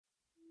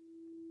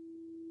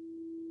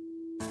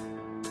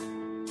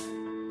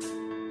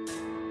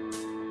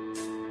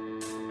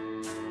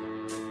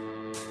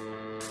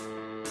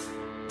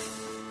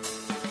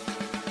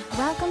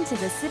Welcome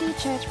to the City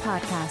Church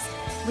Podcast.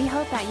 We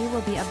hope that you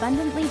will be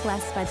abundantly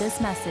blessed by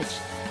this message.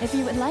 If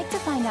you would like to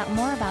find out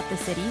more about the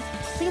city,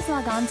 please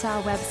log on to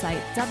our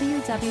website,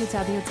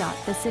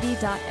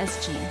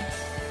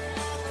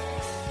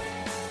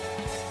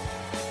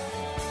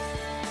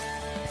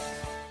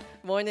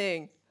 www.thecity.sg.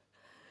 Morning.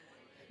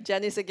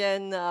 Janice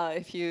again,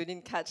 if you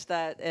didn't catch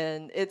that.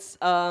 And it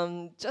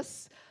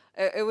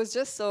was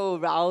just so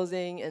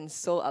rousing and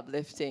so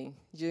uplifting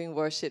during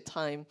worship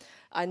time.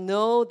 I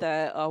know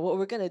that what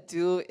we're going to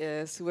do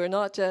is we're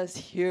not just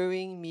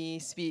hearing me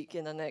speak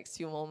in the next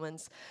few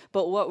moments,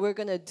 but what we're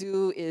going to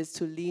do is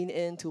to lean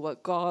into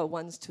what God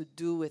wants to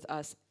do with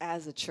us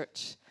as a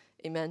church.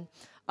 Amen.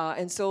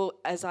 And so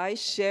as I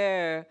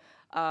share,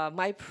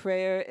 my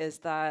prayer is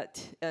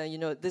that,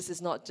 this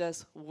is not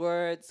just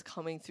words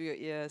coming through your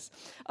ears.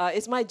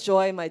 It's my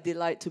joy, my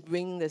delight to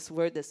bring this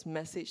word, this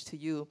message to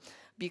you.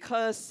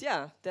 Because,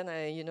 then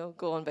I,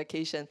 go on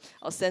vacation.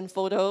 I'll send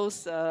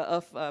photos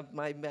of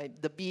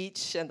the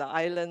beach and the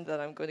island that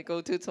I'm going to go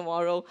to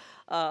tomorrow.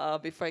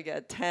 Before I get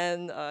a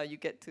tan, you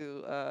get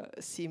to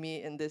see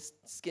me in this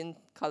skin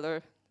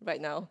color right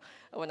now.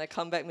 When I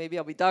come back, maybe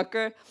I'll be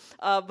darker.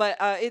 But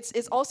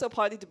it's also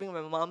partly to bring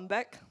my mom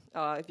back.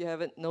 If you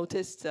haven't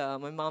noticed,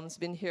 my mom's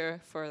been here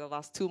for the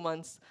last 2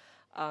 months.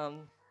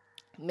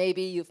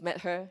 Maybe you've met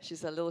her.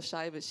 She's a little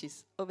shy, but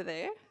she's over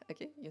there.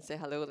 Okay, you can say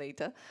hello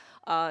later.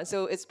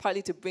 So it's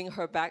partly to bring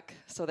her back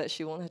so that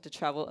she won't have to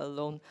travel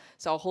alone.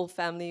 So our whole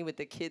family with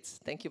the kids,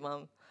 thank you,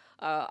 Mom.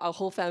 Our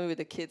whole family with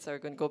the kids are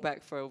going to go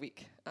back for a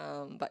week.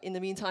 But in the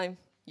meantime,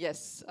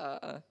 yes,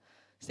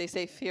 stay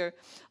safe here.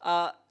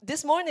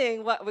 This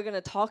morning, what we're going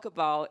to talk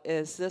about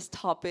is this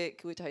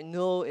topic, which I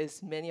know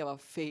is many of our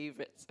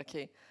favorites,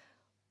 okay?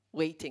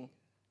 Waiting,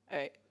 all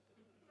right?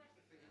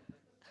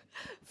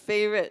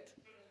 Favorite.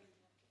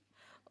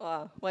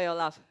 Why you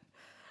laugh?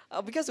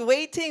 Because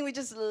waiting, we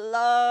just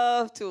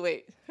love to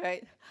wait,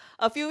 right?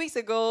 A few weeks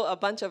ago, a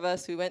bunch of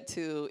us, we went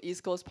to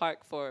East Coast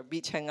Park for a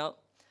beach hangout.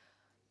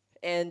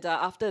 And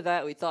after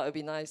that, we thought it would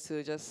be nice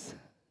to just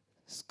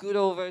scoot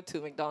over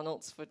to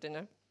McDonald's for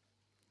dinner.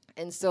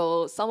 And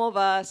so some of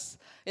us,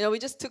 we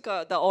just took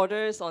the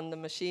orders on the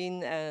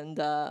machine, and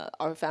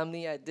our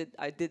family, I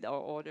did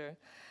our order.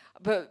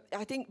 But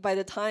I think by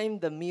the time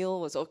the meal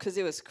was over, because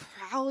it was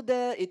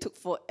crowded, it took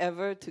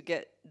forever to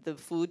get the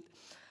food.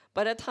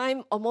 By the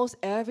time almost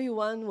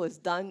everyone was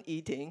done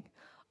eating,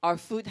 our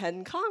food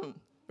hadn't come,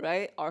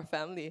 right? Our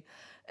family.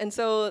 And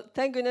so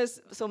thank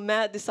goodness, so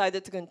Matt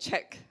decided to go and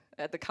check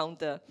at the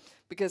counter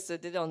because they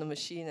did it on the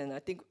machine, and I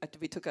think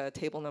we took a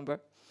table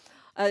number.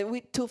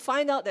 To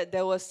find out that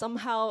there was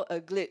somehow a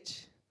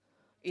glitch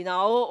in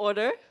our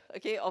order,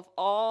 okay, of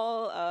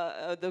all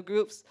the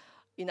groups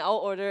in our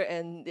order,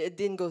 and it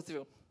didn't go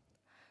through.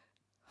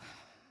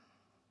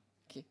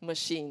 Okay,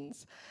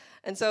 machines.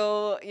 And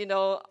so,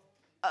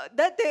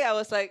 that day I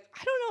was like,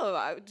 I don't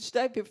know, should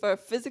I prefer a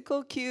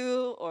physical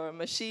queue or a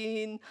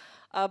machine?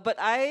 But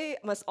I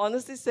must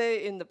honestly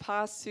say, in the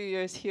past 2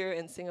 years here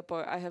in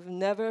Singapore, I have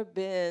never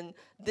been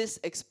this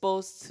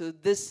exposed to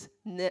this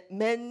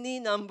many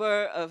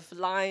number of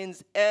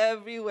lines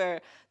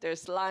everywhere.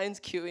 There's lines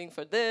queuing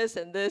for this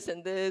and this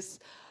and this.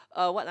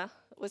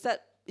 Was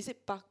that? Is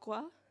it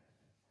bakwa?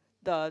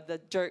 The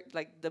jerk,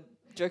 like the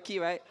jerky,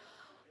 right?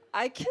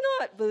 I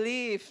cannot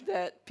believe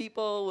that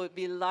people would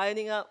be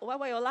lining up.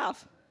 Why you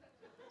laugh?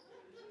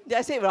 Did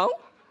I say it wrong?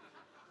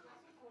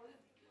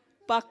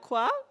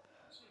 Bakwa?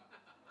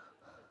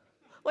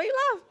 Why you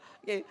laugh?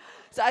 Okay,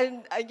 so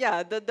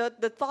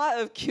the thought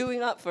of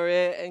queuing up for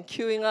it and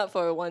queuing up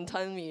for a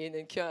wonton mee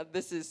and queuing up,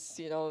 this is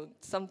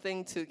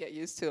something to get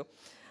used to.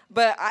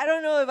 But I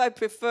don't know if I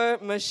prefer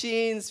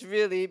machines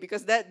really,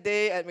 because that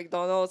day at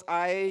McDonald's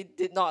I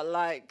did not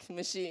like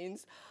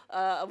machines.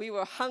 We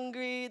were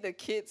hungry. The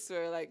kids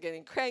were like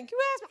getting cranky.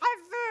 Where's my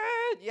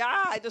food?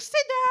 Yeah, I just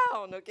sit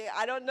down. Okay,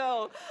 I don't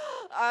know.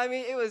 I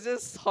mean, it was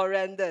just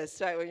horrendous,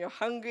 right? When you're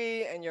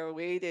hungry and you're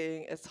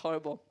waiting, it's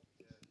horrible.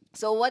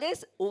 So what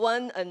is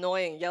one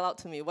annoying, yell out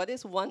to me, what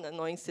is one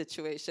annoying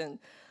situation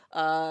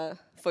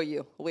for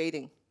you,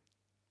 waiting?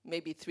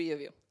 Maybe 3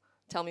 of you.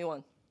 Tell me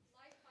one.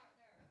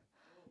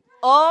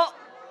 Oh,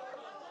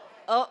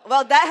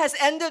 well, that has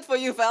ended for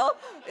you, Fel.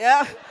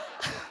 Yeah.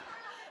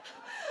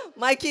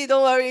 Mikey,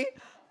 don't worry.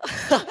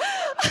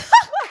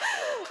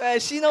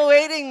 She no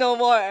waiting no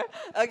more.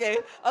 Okay,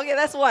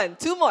 that's one.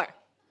 2 more.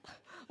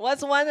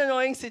 What's one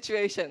annoying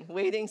situation,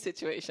 waiting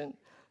situation?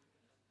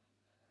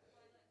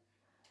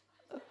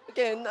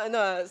 Okay,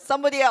 no,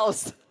 somebody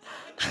else.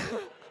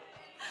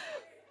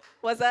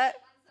 What's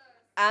that?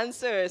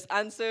 Answers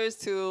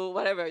to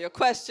whatever, your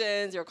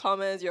questions, your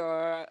comments,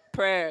 your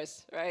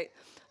prayers, right?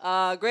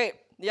 Great,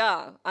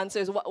 yeah,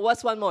 answers.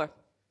 What's one more?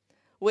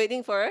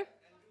 Waiting for?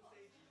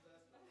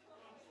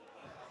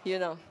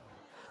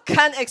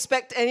 Can't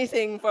expect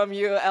anything from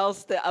you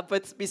else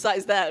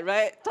besides that,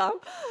 right, Tom?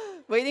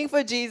 Waiting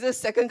for Jesus'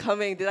 second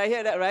coming. Did I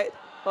hear that right?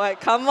 All right,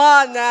 come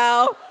on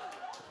now.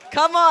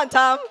 Come on,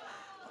 Tom.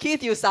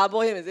 Keith, you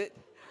sabo him, is it?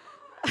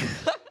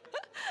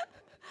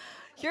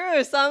 Here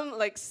are some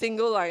like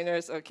single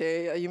liners,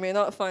 okay? You may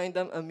not find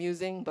them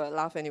amusing, but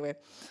laugh anyway.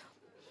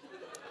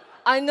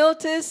 I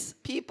notice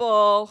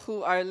people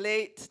who are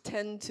late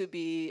tend to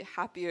be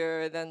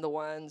happier than the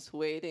ones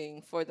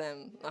waiting for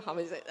them. How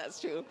many say that's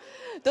true?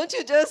 Don't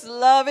you just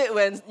love it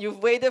when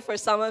you've waited for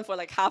someone for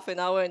like half an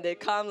hour and they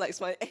come like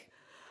smiling,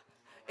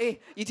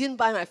 hey, you didn't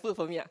buy my food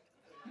for me, ah?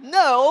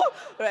 No,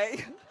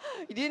 right?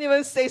 You didn't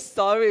even say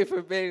sorry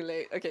for being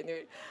late. Okay,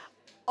 anyway.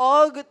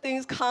 All good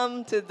things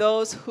come to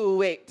those who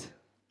wait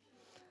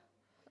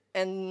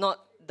and not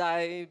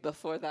die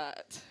before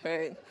that,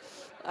 right?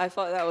 I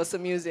thought that was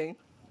amusing.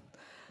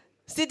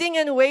 Sitting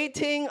and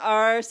waiting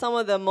are some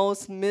of the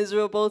most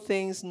miserable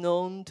things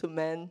known to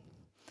men,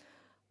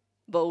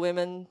 but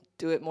women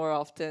do it more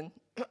often.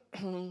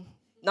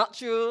 Not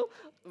true.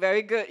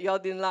 Very good. Y'all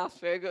didn't laugh.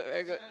 Very good,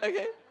 very good.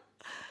 Okay.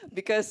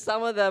 Because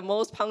some of the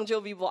most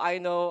punctual people I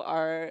know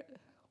are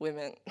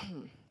women.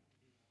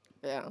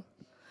 Yeah.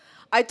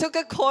 I took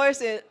a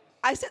course in,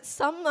 I said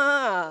some.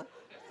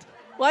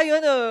 Why you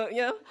want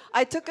to,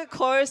 I took a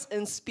course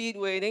in speed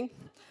waiting.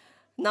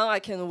 Now I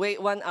can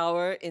wait 1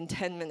 hour in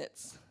 10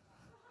 minutes.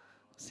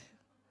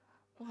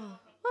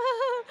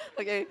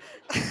 Okay.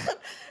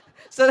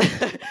 So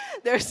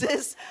there's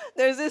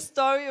this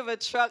story of a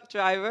truck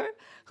driver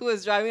who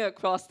was driving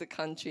across the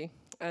country,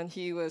 and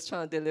he was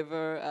trying to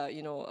deliver,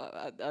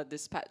 a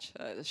dispatch,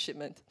 a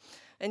shipment,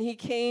 and he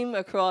came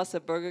across a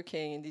Burger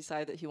King and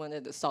decided he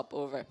wanted to stop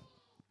over,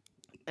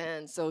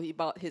 and so he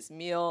bought his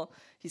meal.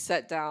 He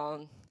sat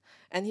down,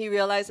 and he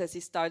realized as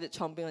he started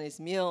chomping on his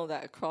meal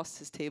that across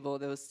his table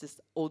there was this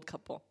old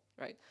couple,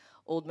 right?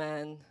 Old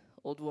man,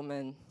 old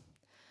woman.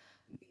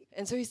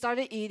 And so he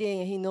started eating,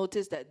 and he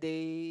noticed that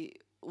they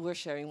were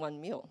sharing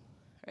one meal,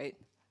 right?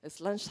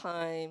 It's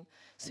lunchtime.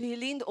 So he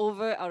leaned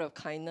over out of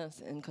kindness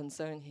and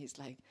concern. He's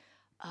like,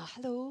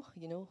 hello,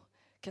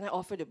 can I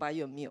offer to buy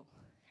you a meal,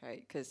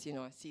 right? Because,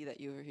 I see that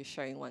you're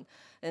sharing one.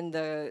 And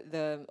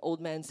the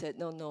old man said,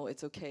 no,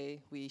 it's okay.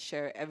 We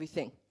share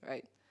everything,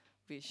 right?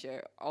 We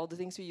share all the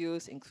things we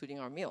use, including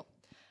our meal.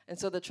 And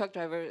so the truck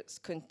driver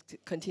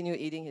continued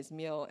eating his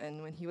meal,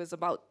 and when he was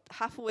about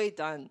halfway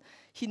done,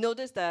 he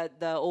noticed that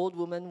the old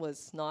woman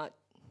was not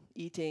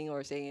eating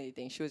or saying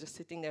anything. She was just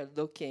sitting there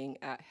looking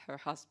at her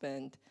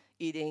husband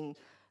eating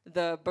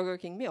the Burger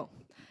King meal.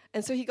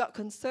 And so he got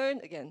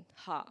concerned again.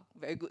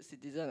 Very good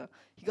citizen.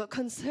 He got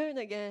concerned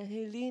again.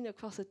 He leaned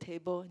across the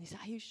table and he said,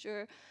 are you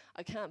sure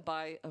I can't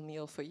buy a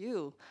meal for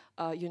you?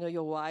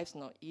 Your wife's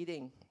not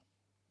eating.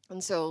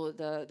 And so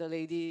the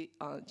lady,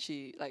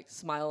 she like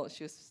smiled.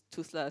 She was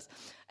toothless,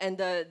 and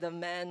the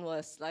man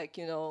was like,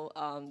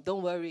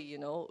 don't worry,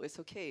 it's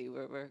okay.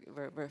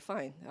 We're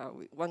fine.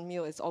 One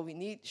meal is all we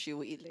need. She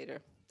will eat later.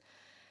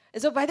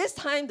 And so by this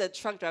time, the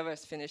truck driver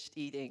has finished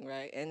eating,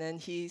 right? And then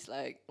he's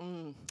like,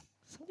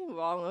 something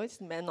wrong. It's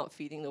the man not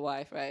feeding the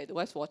wife, right? The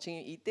wife's watching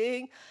you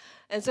eating,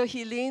 and so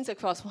he leans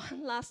across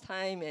one last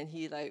time, and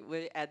he like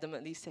very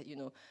adamantly said,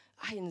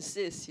 I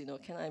insist,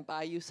 can I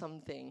buy you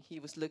something? He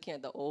was looking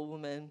at the old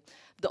woman.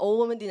 The old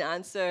woman didn't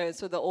answer,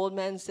 so the old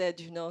man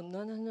said,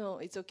 no,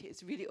 it's okay,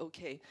 it's really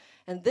okay.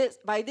 And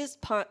by this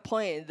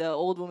point, the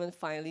old woman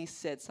finally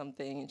said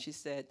something, and she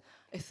said,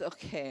 it's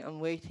okay, I'm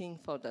waiting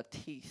for the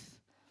teeth.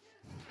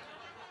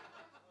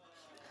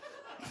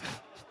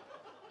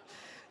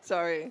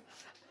 Sorry.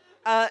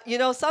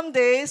 Some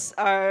days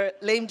are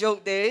lame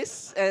joke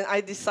days, and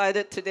I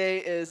decided today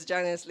is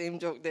Janice lame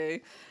joke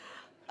day.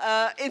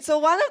 And so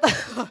what?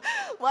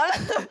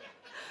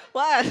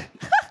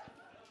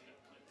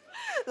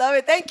 Love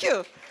it. Thank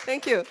you.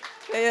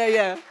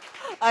 Yeah.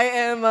 I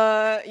am,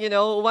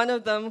 one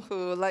of them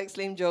who likes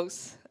lame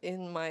jokes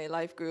in my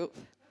life group,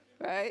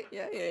 right?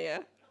 Yeah.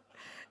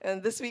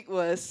 And this week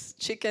was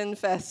Chicken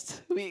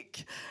Fest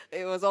week.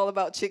 It was all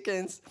about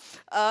chickens.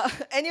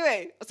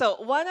 Anyway, so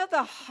one of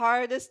the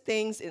hardest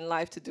things in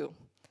life to do,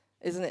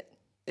 isn't it,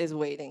 is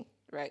waiting,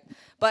 right?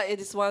 But it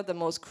is one of the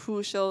most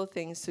crucial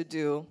things to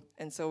do.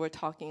 And so we're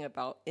talking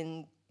about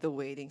in the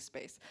waiting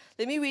space.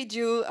 Let me read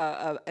you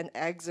an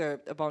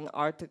excerpt about an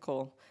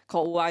article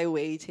called Why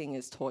Waiting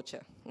is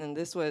Torture. And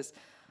this was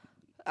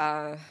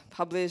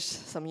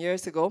published some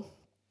years ago.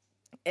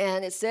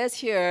 And it says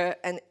here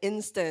an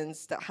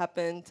instance that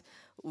happened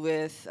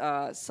with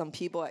some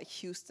people at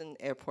Houston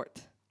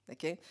Airport,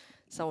 okay?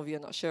 Some of you are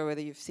not sure whether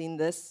you've seen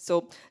this.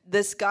 So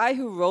this guy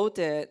who wrote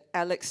it,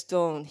 Alex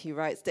Stone, he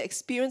writes, the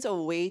experience of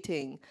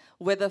waiting,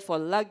 whether for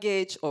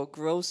luggage or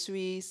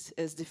groceries,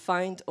 is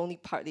defined only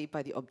partly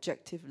by the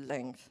objective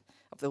length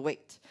of the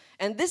wait.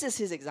 And this is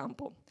his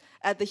example.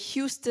 At the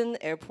Houston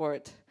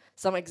airport,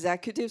 some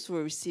executives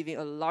were receiving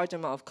a large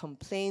amount of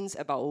complaints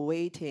about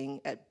waiting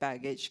at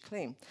baggage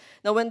claim.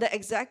 Now, when the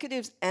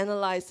executives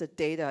analyzed the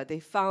data, they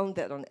found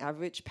that on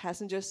average,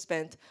 passengers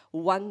spent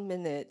 1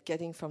 minute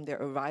getting from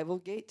their arrival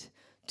gate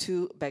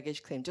to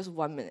baggage claim. Just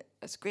 1 minute.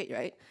 That's great,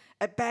 right?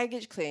 At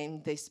baggage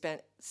claim, they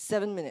spent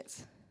 7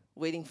 minutes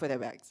waiting for their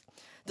bags.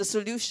 The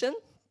solution,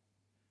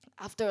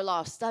 after a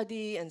lot of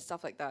study and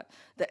stuff like that,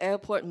 the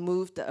airport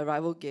moved the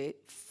arrival gate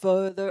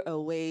further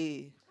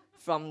away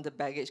from the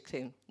baggage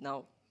claim.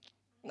 Now,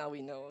 Now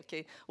we know,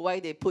 okay, why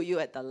they put you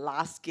at the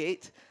last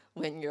gate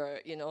when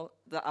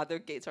the other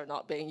gates are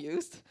not being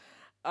used.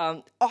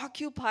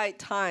 Occupied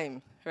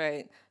time,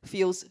 right,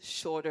 feels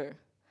shorter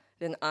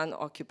than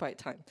unoccupied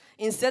time.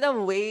 Instead of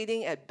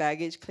waiting at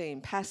baggage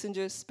claim,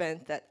 passengers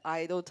spent that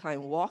idle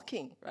time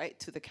walking, right,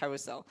 to the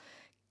carousel.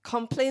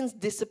 Complaints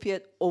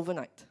disappeared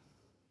overnight.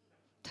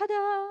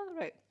 Ta-da,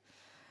 right?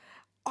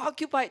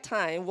 Occupied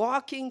time,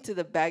 walking to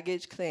the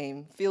baggage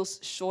claim, feels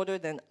shorter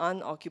than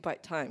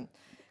unoccupied time.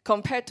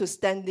 Compared to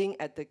standing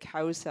at the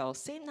carousel,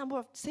 same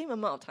amount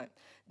of time,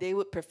 they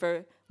would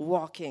prefer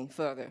walking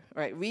further,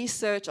 right?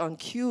 Research on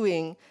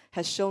queuing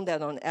has shown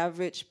that on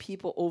average,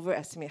 people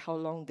overestimate how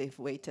long they've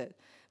waited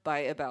by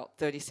about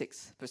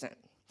 36%.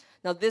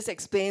 Now, this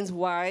explains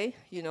why,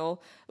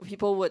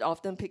 people would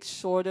often pick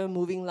shorter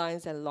moving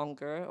lines and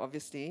longer,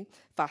 obviously,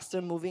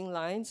 faster moving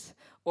lines,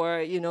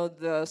 or,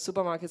 the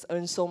supermarkets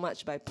earn so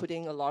much by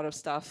putting a lot of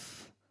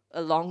stuff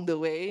along the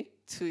way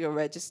to your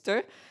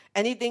register.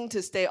 Anything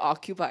to stay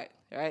occupied,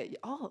 right?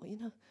 Oh,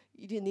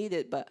 you didn't need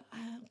it, but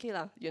okay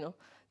lah,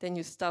 Then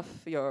you stuff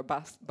your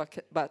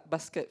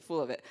basket full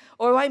of it.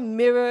 Or why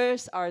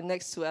mirrors are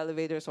next to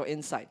elevators or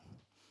inside,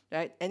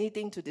 right?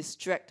 Anything to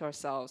distract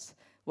ourselves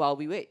while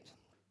we wait.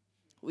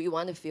 We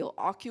want to feel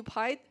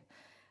occupied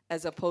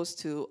as opposed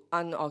to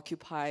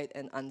unoccupied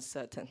and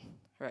uncertain,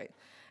 right?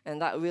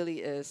 And that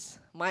really is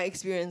my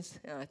experience,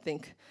 and I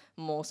think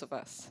most of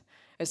us.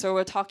 And so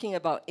we're talking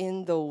about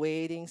in the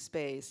waiting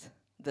space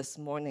this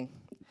morning.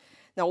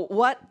 Now,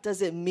 what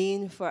does it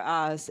mean for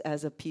us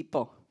as a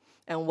people?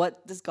 And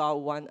what does God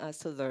want us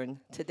to learn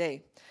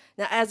today?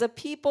 Now, as a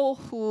people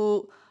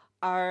who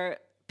are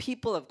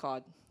people of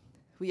God,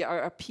 we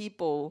are a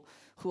people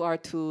who are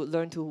to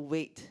learn to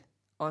wait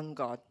on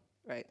God,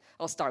 right?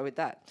 I'll start with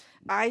that.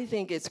 I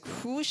think it's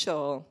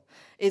crucial.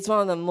 It's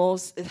one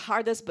of the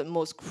hardest but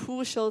most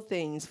crucial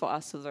things for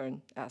us to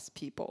learn as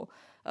people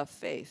of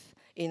faith,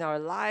 in our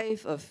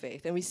life of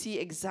faith. And we see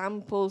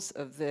examples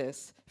of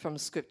this from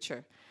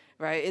Scripture,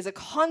 right? It's a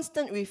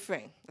constant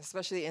refrain,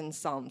 especially in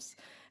Psalms.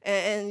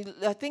 And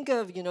I think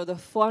of, the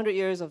 400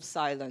 years of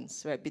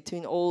silence, right,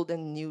 between Old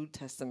and New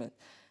Testament.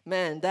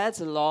 Man, that's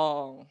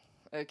long,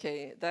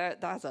 okay?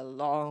 That's a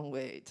long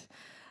wait.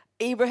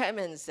 Abraham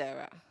and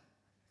Sarah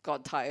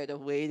got tired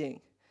of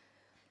waiting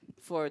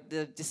for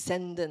the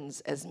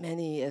descendants as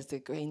many as the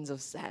grains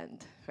of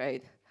sand,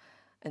 right?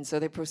 And so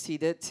they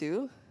proceeded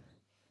to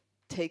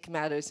take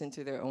matters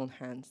into their own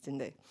hands, didn't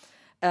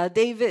they?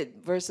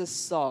 David versus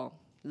Saul.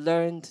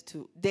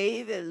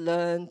 David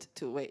learned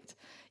to wait.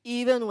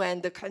 Even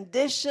when the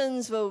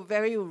conditions were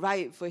very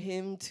right for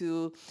him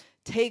to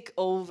take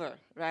over,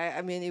 right?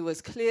 I mean, it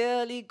was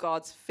clearly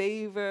God's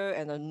favor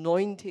and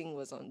anointing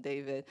was on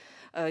David.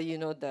 As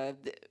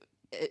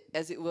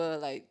it were,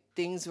 like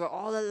things were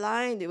all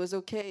aligned. It was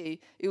okay.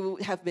 It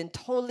would have been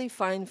totally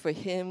fine for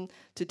him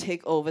to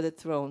take over the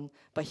throne,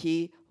 but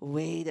he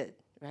waited,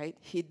 right?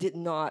 He did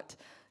not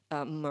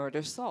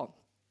murder Saul.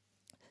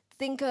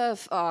 Think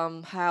of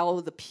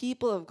how the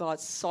people of God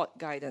sought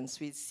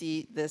guidance. We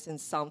see this in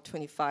Psalm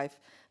 25,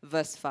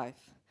 verse 5.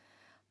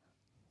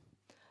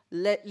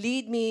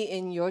 Lead me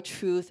in your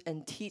truth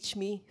and teach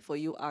me, for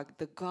you are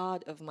the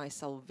God of my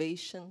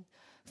salvation.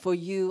 For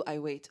you I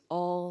wait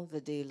all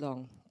the day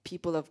long.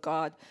 People of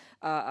God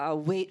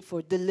wait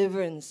for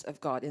deliverance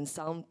of God. In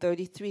Psalm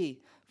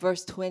 33,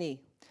 verse 20,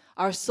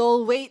 our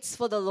soul waits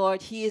for the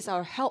Lord. He is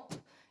our help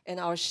and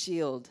our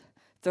shield.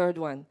 Third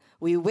one,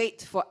 we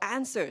wait for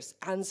answers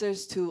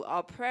to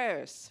our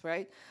prayers,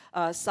 right?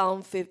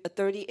 Psalm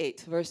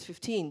 38, verse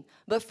 15.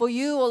 But for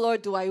you, O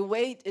Lord, do I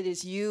wait. It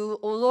is you,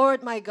 O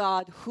Lord my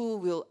God, who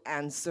will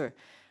answer,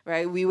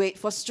 right? We wait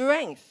for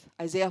strength.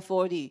 Isaiah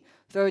 40,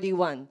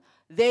 31.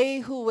 They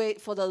who wait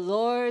for the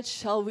Lord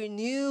shall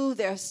renew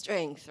their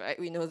strength, right?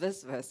 We know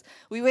this verse.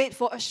 We wait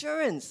for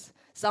assurance.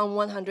 Psalm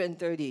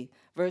 130,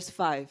 verse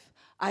 5.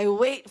 I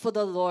wait for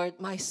the Lord,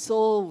 my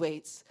soul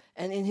waits,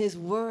 and in his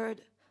word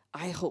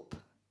I hope,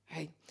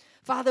 right?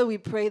 Father, we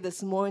pray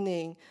this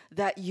morning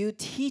that you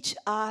teach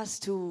us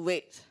to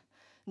wait.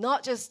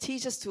 Not just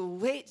teach us to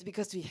wait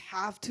because we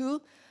have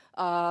to,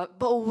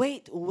 but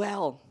wait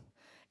well.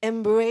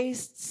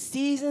 Embrace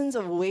seasons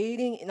of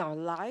waiting in our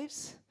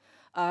lives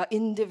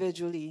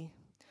individually.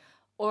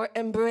 Or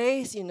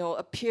embrace,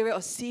 a period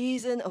or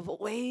season of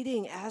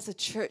waiting as a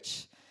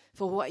church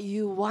for what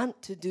you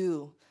want to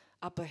do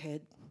up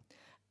ahead.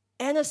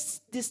 And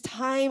this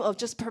time of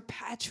just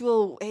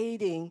perpetual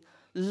waiting,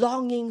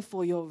 longing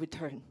for your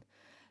return.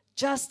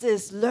 Just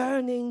this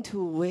learning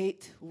to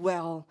wait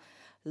well,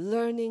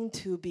 learning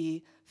to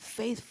be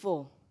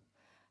faithful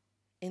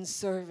in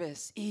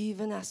service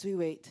even as we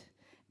wait,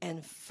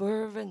 and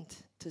fervent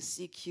to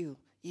seek you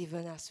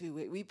even as we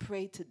wait. We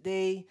pray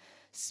today,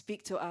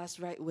 speak to us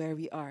right where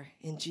we are.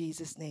 In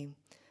Jesus' name,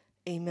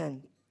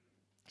 amen.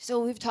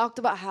 So we've talked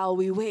about how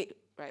we wait,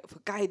 right? For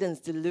guidance,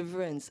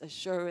 deliverance,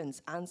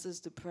 assurance, answers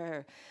to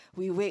prayer.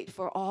 We wait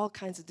for all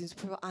kinds of things,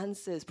 for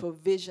answers,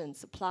 provision,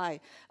 supply,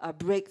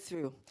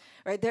 breakthrough,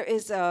 right? There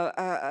is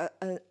a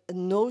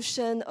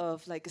notion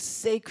of like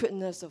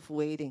sacredness of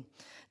waiting.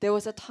 There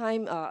was a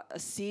time, a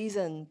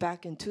season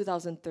back in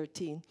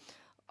 2013,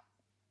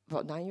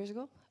 about 9 years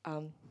ago,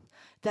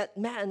 that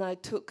Matt and I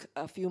took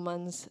a few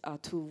months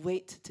to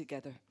wait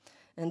together.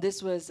 And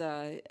this was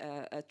a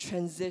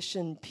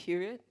transition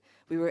period.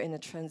 We were in a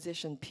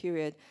transition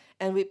period.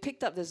 And we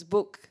picked up this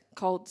book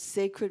called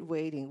Sacred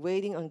Waiting,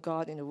 Waiting on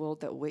God in a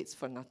World That Waits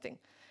for Nothing.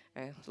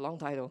 Long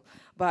title.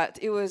 But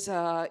it was,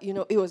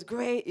 it was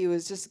great. It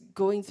was just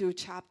going through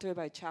chapter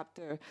by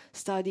chapter,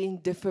 studying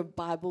different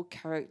Bible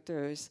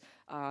characters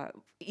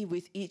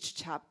with each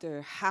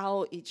chapter,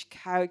 how each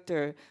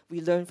character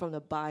we learn from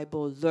the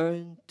Bible,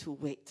 learn to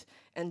wait.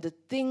 And the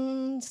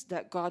things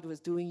that God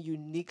was doing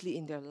uniquely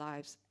in their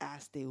lives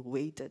as they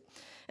waited.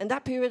 And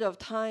that period of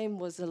time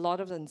was a lot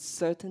of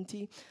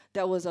uncertainty.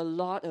 There was a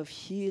lot of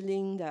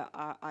healing that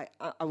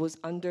I was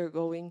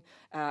undergoing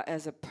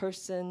as a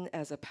person,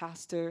 as a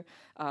pastor,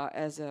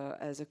 as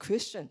a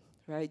Christian,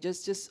 right?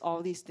 Just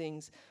all these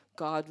things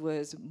God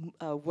was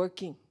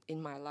working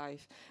in my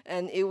life.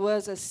 And it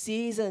was a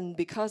season,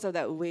 because of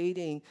that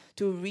waiting,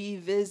 to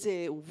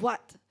revisit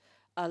what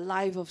a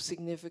life of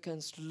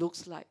significance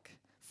looks like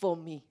for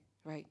me,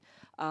 right?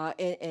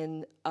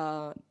 And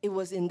it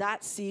was in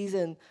that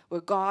season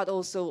where God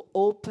also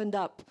opened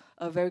up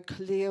a very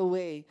clear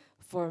way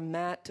for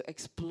Matt to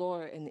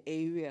explore an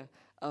area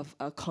of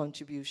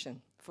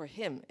contribution for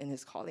him in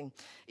his calling.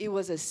 It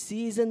was a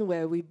season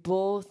where we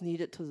both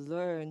needed to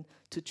learn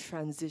to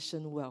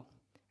transition well,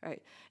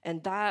 right?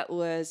 And that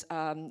was,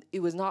 it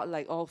was not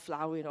like all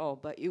flowery and all,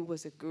 but it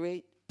was a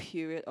great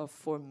period of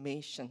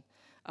formation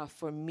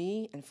for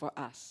me and for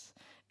us.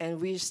 And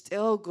we're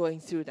still going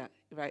through that,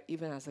 right,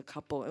 even as a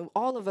couple. And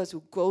all of us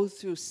will go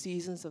through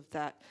seasons of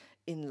that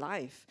in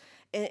life.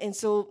 And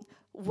so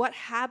what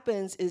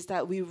happens is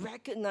that we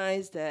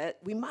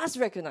must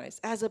recognize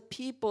as a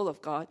people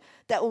of God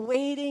that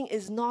waiting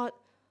is not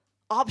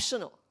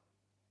optional.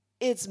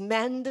 It's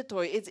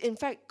mandatory. It's, in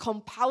fact,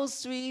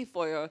 compulsory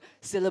for your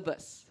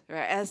syllabus.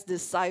 Right? As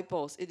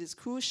disciples, it is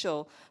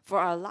crucial for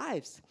our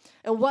lives.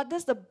 And what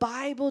does the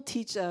Bible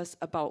teach us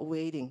about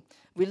waiting?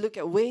 We look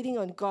at waiting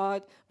on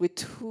God with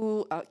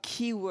two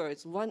key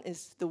words. One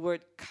is the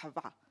word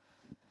kava.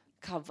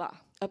 Kava.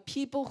 A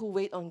people who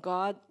wait on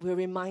God, we're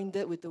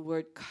reminded with the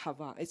word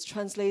kava. It's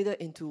translated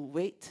into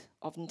wait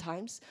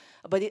oftentimes,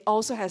 but it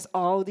also has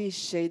all these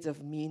shades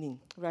of meaning,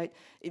 right?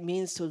 It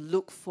means to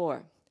look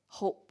for,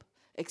 hope,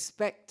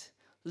 expect,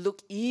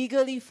 look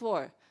eagerly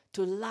for,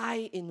 to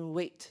lie in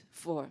wait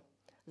for,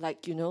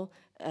 like, an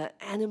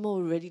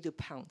animal ready to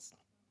pounce.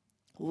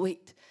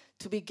 Wait,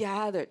 to be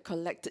gathered,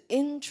 collected.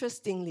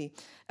 Interestingly,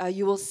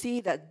 you will see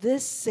that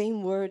this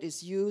same word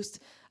is used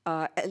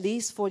at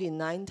least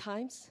 49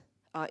 times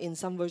in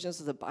some versions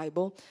of the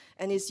Bible,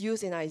 and it's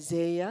used in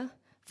Isaiah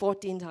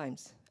 14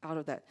 times out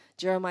of that.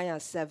 Jeremiah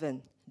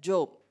 7,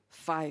 Job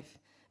 5.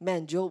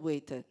 Man, Job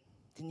waited,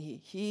 didn't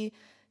he? He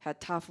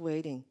had tough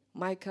waiting.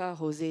 Micah,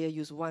 Hosea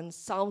used once,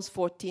 Psalms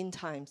 14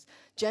 times.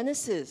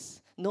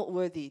 Genesis,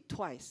 noteworthy,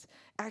 twice.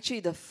 Actually,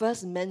 the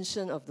first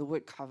mention of the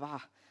word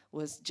kava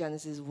was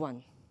Genesis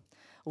 1,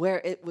 where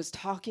it was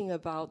talking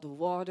about the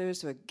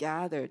waters were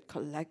gathered,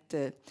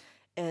 collected,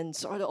 and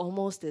sort of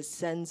almost this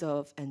sense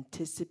of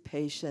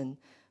anticipation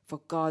for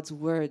God's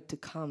word to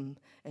come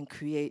and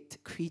create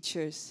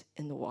creatures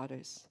in the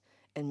waters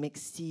and make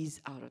seas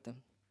out of them.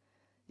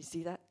 You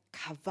see that?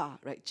 Kava,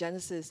 right?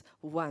 Genesis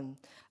 1.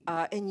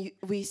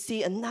 We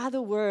see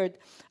another word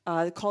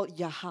called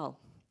Yahal,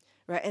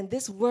 right? And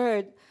this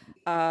word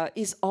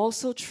is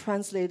also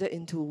translated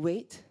into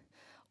wait,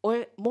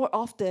 or more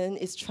often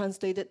is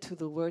translated to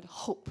the word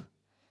hope.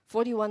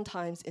 41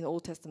 times in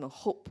Old Testament,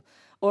 hope,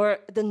 or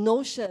the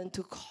notion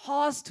to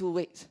cause to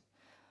wait,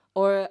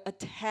 or a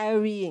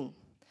tarrying.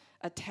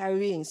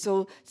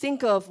 So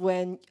think of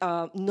when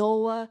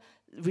Noah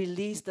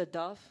released the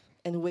dove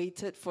and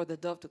waited for the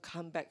dove to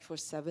come back for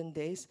 7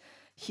 days.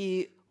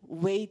 He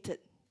waited.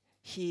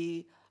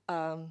 He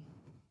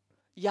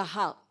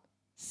Yahal,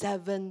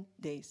 7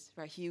 days,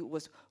 right? He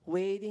was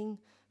waiting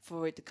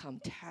for it to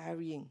come,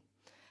 tarrying.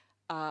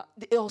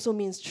 It also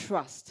means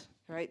trust,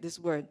 right? This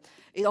word.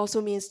 It also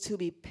means to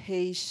be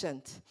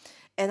patient.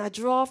 And I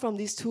draw from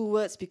these two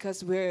words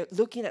because we're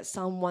looking at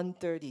Psalm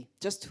 130,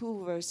 just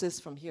 2 verses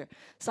from here.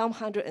 Psalm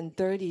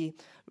 130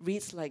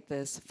 reads like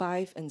this,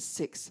 5 and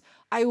 6.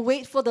 I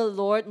wait for the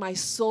Lord, my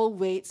soul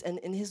waits, and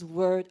in his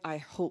word I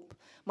hope.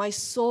 My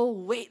soul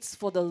waits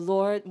for the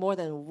Lord more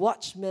than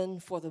watchmen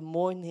for the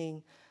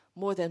morning,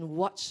 more than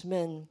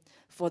watchmen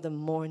for the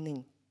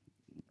morning.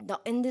 Now,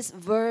 in this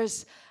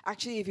verse,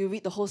 actually, if you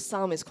read the whole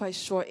psalm, it's quite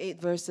short, 8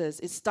 verses.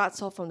 It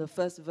starts off from the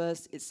first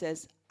verse. It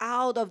says,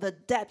 out of the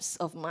depths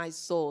of my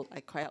soul, I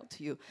cry out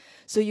to you.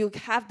 So you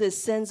have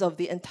this sense of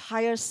the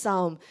entire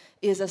psalm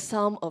is a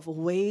psalm of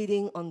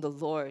waiting on the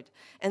Lord.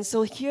 And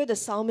so here the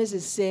psalmist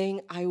is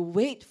saying, I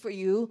wait for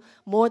you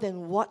more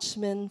than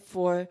watchmen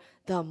for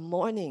the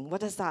morning.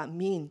 What does that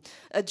mean?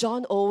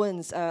 John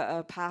Owens,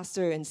 a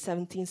pastor in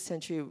 17th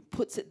century,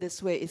 puts it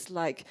this way. It's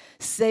like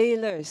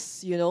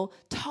sailors,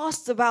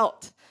 tossed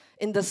about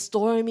in the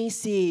stormy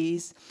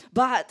seas,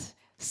 but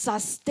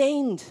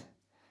sustained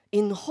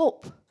in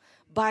hope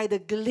by the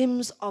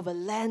glimpse of a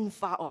land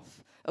far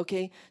off.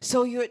 Okay,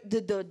 so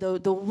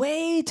the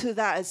way to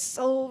that is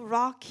so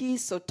rocky,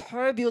 so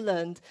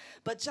turbulent,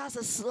 but just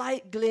a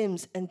slight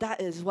glimpse, and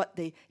that is what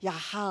they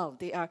have.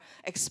 They are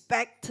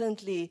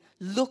expectantly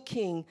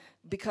looking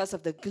because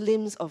of the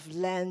glimpse of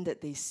land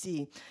that they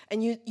see.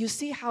 And you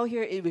see how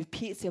here it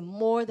repeats here,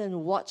 more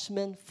than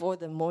watchmen for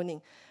the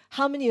morning.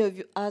 How many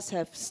of us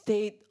have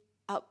stayed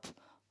up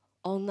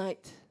all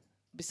night,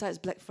 besides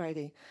Black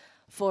Friday,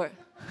 for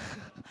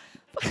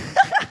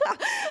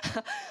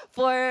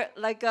for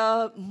like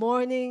a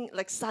morning,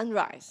 like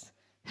sunrise?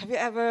 Have you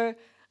ever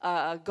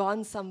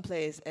gone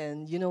someplace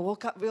and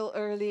woke up real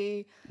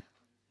early,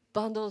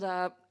 bundled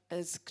up,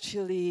 it's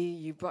chilly,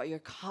 you brought your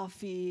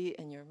coffee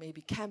and your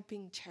maybe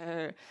camping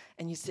chair,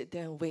 and you sit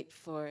there and wait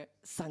for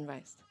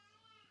sunrise?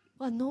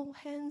 Well, no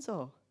hands,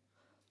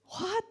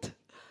 what?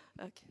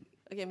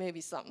 Okay,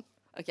 maybe some.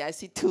 Okay, I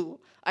see two.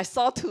 I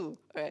saw two.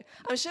 All right.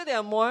 I'm sure there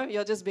are more.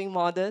 You're just being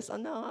modest. Oh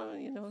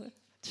no,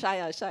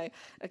 shy.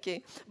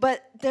 Okay,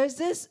 but there's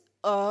this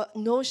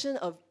notion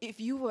of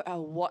if you were a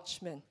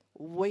watchman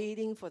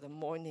waiting for the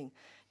morning,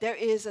 there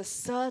is a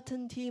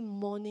certainty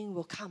morning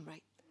will come,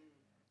 right?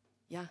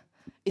 Yeah.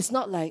 It's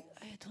not like,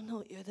 I don't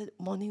know whether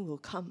morning will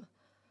come.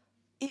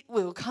 It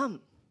will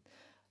come.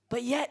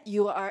 But yet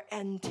you are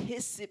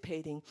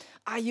anticipating.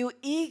 Are you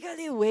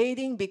eagerly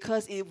waiting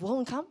because it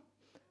won't come?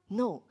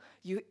 No.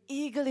 You're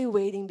eagerly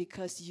waiting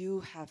because you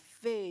have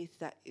faith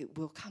that it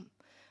will come.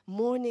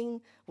 Morning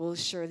will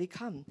surely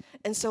come.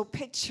 And so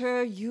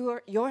picture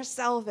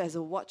yourself as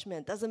a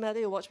watchman. Doesn't matter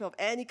you're a watchman of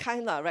any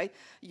kind, right?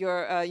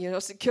 You're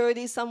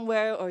security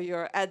somewhere, or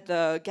you're at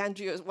the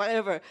gantry or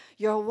whatever.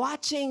 You're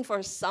watching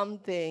for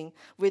something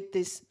with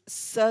this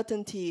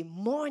certainty.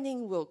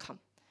 Morning will come,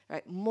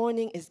 right?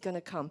 Morning is going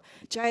to come.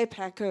 J.I.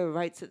 Packer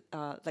writes it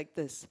like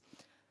this.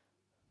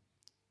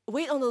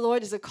 Wait on the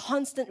Lord is a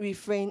constant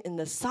refrain in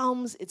the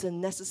Psalms. It's a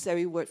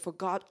necessary word, for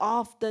God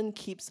often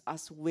keeps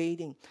us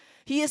waiting.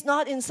 He is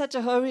not in such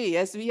a hurry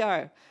as we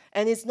are,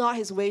 and it's not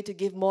his way to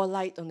give more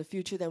light on the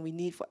future than we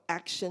need for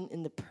action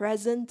in the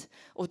present,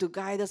 or to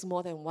guide us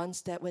more than one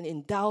step. When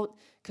in doubt,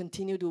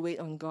 continue to wait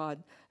on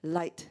God.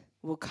 Light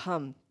will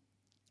come.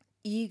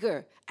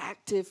 Eager,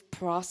 active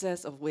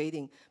process of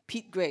waiting.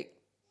 Pete Greig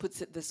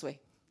puts it this way.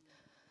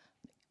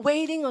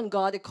 Waiting on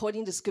God,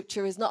 according to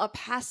Scripture, is not a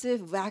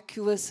passive,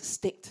 vacuous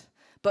state,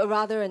 but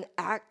rather an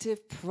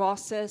active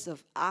process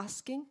of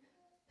asking,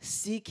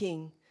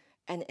 seeking,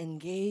 and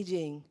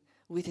engaging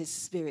with His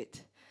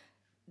Spirit.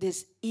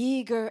 This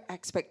eager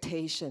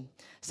expectation.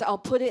 So I'll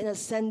put it in a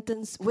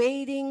sentence.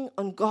 Waiting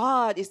on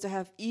God is to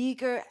have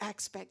eager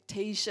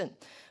expectation,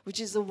 which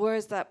is the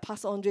words that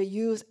Pastor Andre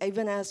used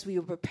even as we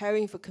were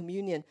preparing for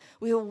communion.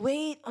 We will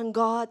wait on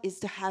God is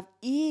to have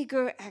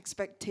eager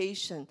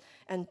expectation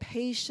and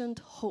patient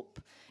hope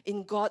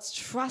in God's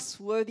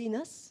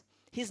trustworthiness.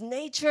 His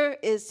nature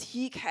is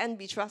He can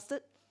be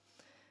trusted,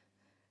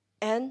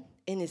 and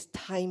in His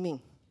timing.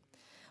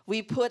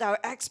 We put our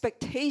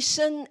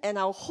expectation and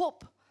our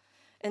hope,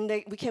 and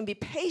that we can be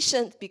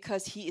patient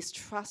because He is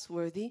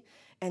trustworthy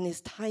and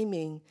His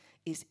timing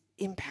is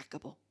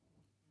impeccable.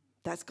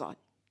 That's God,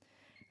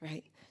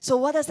 right? So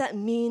what does that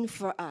mean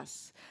for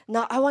us?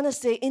 Now, I want to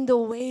say in the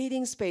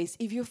waiting space,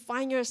 if you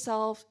find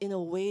yourself in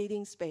a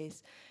waiting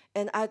space,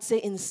 and I'd say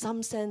in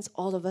some sense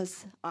all of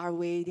us are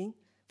waiting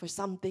for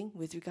something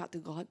with regard to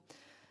God,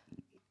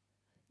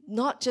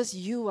 not just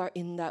you are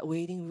in that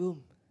waiting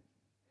room.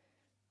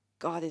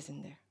 God is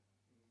in there.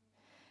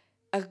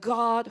 A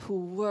God who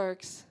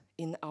works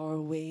in our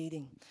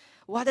waiting.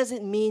 What does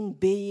it mean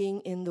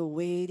being in the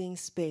waiting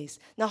space?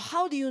 Now,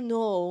 how do you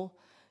know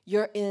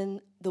you're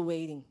in the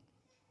waiting?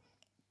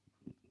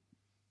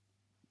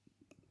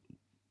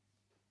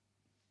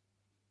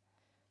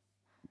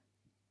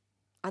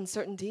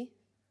 Uncertainty.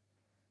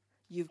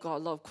 You've got a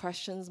lot of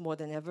questions more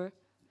than ever.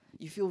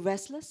 You feel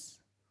restless.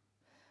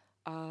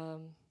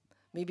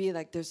 Maybe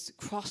like there's a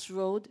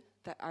crossroad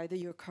that either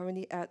you're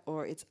currently at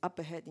or it's up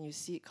ahead and you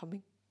see it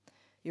coming.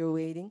 You're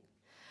waiting.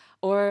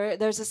 Or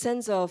there's a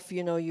sense of,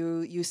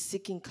 you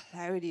seeking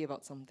clarity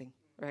about something,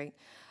 right?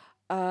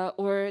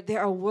 Or there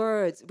are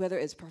words, whether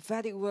it's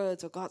prophetic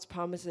words or God's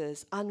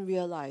promises,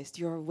 unrealized.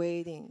 You're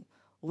waiting.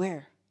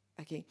 Where?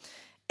 Okay.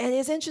 And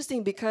it's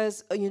interesting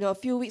because, a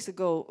few weeks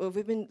ago,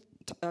 we've been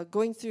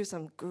going through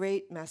some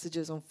great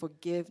messages on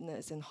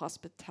forgiveness and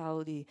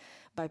hospitality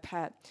by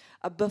Pat.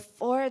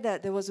 Before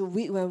that, there was a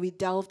week when we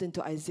delved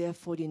into Isaiah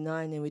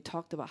 49 and we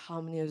talked about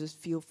how many of us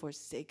feel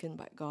forsaken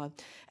by God.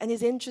 And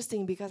it's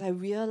interesting because I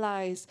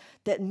realized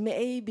that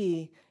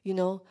maybe,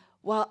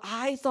 While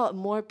I thought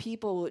more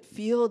people would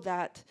feel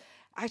that,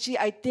 actually,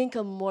 I think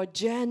a more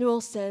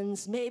general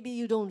sense, maybe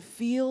you don't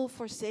feel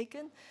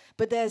forsaken,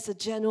 but there's a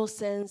general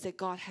sense that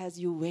God has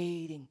you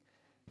waiting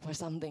for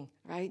something,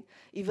 right?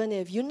 Even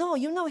if you know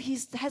He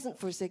hasn't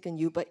forsaken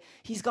you, but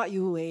He's got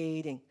you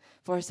waiting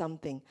for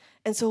something.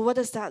 And so what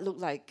does that look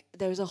like?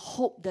 There's a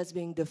hope that's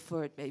being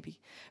deferred, maybe,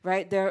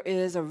 right? There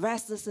is a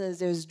restlessness,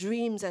 there's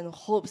dreams and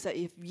hopes that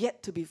have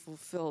yet to be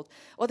fulfilled.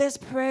 Or there's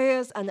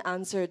prayers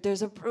unanswered.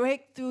 There's a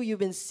breakthrough you've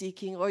been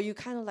seeking, or you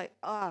kind of like,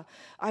 I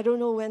don't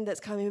know when that's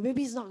coming.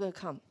 Maybe it's not going to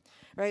come,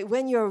 right?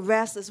 When you're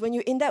restless, when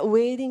you're in that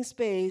waiting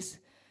space,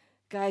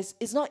 guys,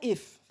 it's not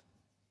if,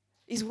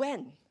 it's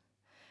when.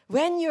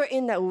 When you're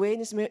in that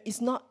waiting space,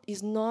 it's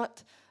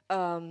not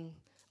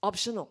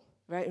optional.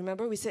 Right?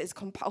 Remember, we said it's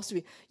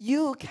compulsory.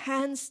 You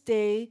can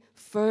stay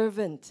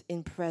fervent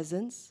in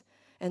presence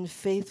and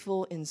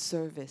faithful in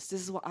service. This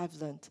is what I've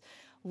learned.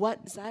 What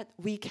is that?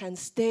 We can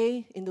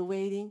stay in the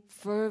waiting,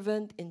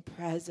 fervent in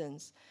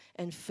presence,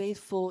 and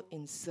faithful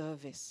in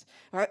service.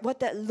 All right?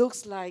 What that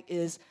looks like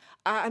is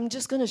I'm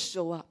just going to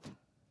show up.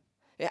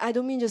 I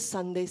don't mean just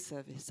Sunday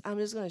service. I'm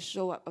just going to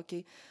show up,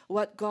 okay?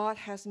 What God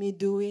has me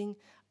doing,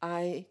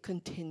 I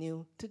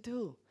continue to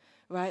do.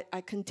 Right?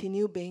 I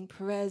continue being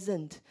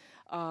present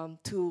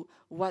to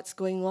what's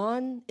going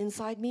on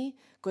inside me,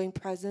 being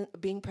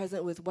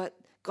present with what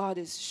God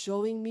is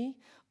showing me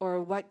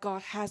or what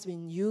God has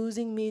been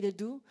using me to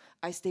do.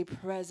 I stay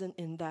present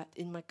in that,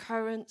 in my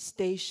current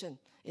station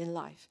in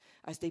life.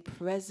 I stay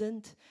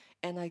present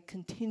and I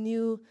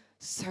continue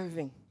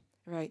serving,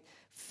 right?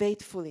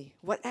 Faithfully,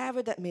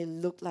 whatever that may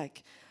look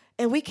like.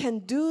 And we can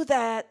do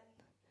that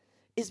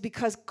is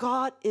because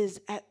God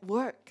is at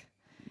work.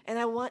 And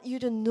I want you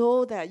to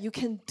know that you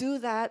can do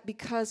that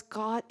because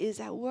God is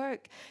at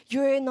work.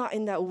 You're not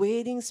in that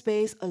waiting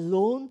space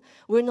alone.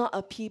 We're not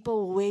a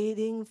people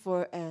waiting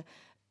for a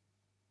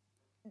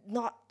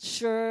not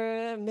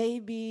sure,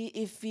 maybe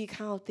iffy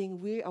kind of thing.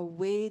 We are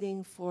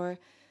waiting for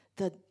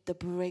the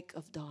break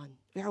of dawn.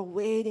 We are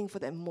waiting for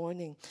that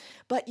morning.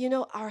 But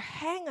our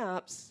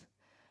hang-ups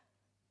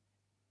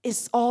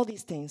is all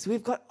these things.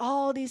 We've got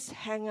all these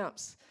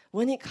hang-ups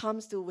when it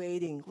comes to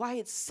waiting. Why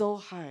it's so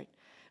hard.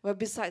 Well,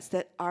 besides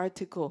that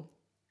article,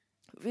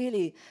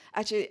 really,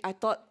 actually, I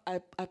thought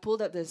I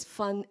pulled up this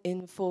fun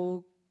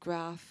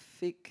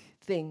infographic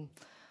thing.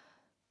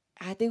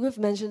 I think we've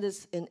mentioned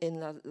this in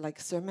a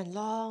sermon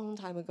long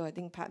time ago. I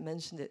think Pat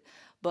mentioned it.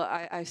 But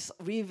I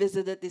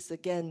revisited this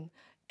again.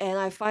 And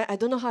I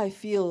don't know how I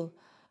feel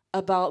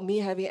about me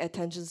having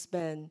attention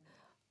span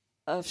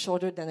of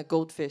shorter than a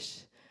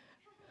goldfish.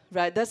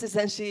 Right? That's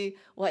essentially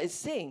what it's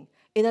saying.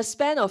 In a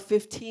span of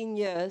 15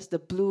 years, the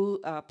blue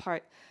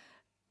part,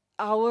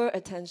 our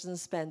attention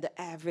span,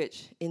 the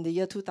average in the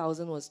year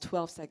 2000 was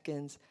 12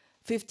 seconds.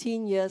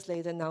 15 years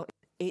later, now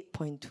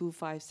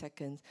 8.25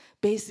 seconds.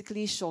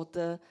 Basically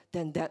shorter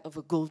than that of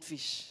a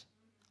goldfish.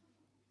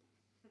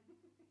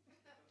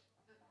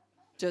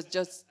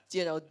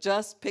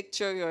 Just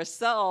picture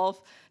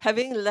yourself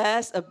having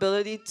less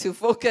ability to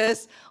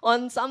focus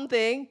on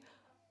something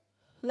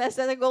less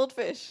than a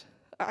goldfish.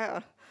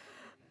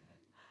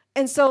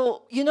 And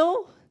so,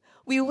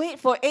 we wait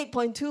for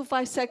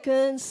 8.25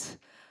 seconds.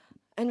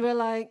 And we're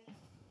like,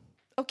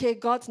 okay,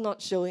 God's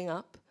not showing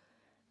up,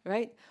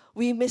 right?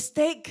 We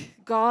mistake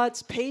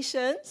God's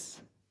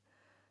patience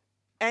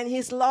and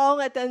His long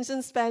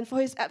attention span for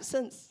His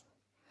absence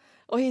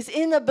or His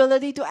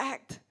inability to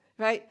act,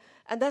 right?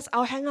 And that's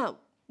our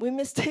hang-up. We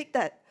mistake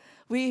that.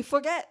 We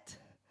forget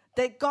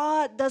that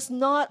God does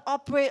not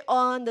operate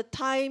on the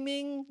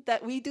timing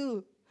that we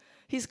do.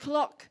 His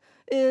clock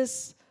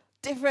is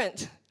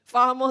different,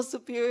 far more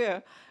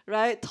superior,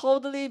 right?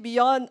 Totally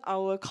beyond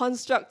our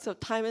constructs of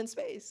time and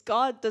space.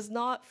 God does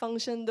not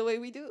function the way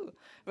we do,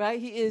 right?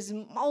 He is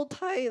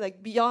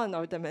beyond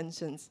our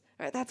dimensions,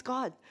 right? That's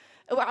God.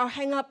 Our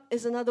hang-up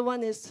is another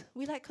one is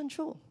we like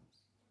control.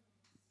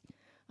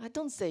 I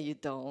don't say you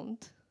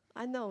don't.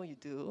 I know you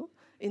do.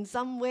 In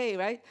some way,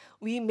 right?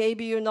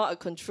 Maybe you're not a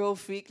control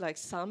freak like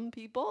some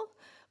people,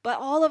 but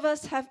all of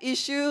us have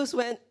issues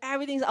when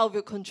everything's out of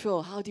your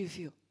control. How do you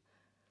feel?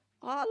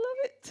 Oh, I love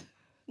it.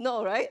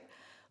 No, right?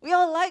 We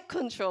all like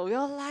control. We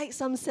all like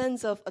some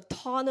sense of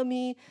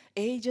autonomy,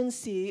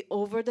 agency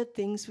over the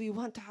things we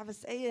want to have a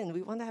say in.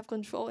 We want to have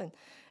control in.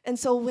 And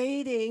so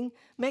waiting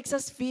makes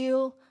us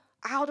feel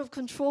out of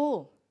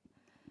control.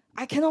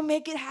 I cannot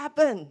make it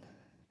happen.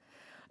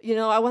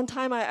 At one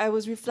time I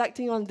was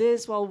reflecting on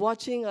this while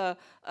watching a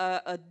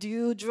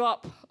dew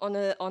drop on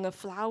a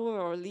flower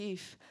or a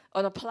leaf,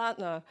 on a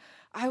plant.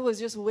 I was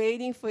just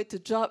waiting for it to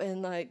drop,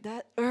 and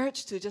that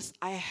urge to just,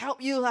 I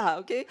help you lah,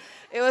 okay?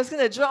 It was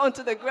going to drop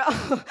onto the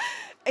ground.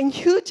 And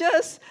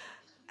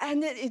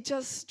it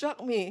just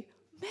struck me,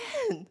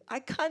 man, I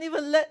can't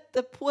even let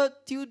the poor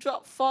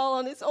dewdrop fall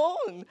on its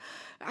own.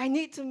 I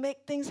need to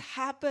make things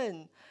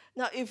happen.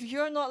 Now, if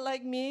you're not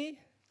like me,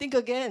 think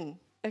again,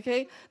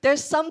 okay?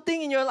 There's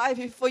something in your life,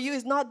 if for you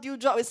it's not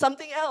dewdrop, it's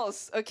something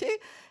else, okay?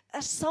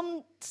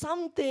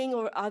 something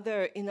or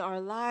other in our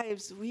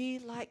lives, we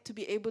like to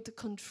be able to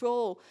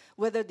control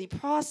whether the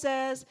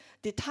process,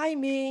 the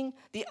timing,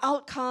 the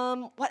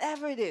outcome,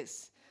 whatever it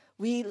is.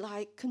 We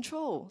like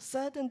control,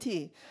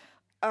 certainty.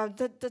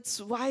 That's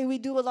why we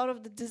do a lot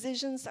of the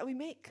decisions that we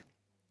make.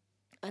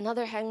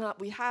 Another hang-up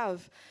we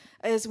have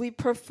is we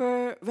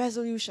prefer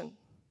resolution.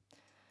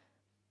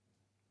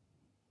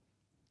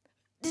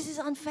 This is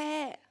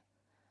unfair.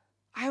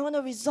 I want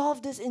to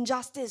resolve this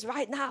injustice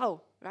right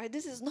now, right?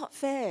 This is not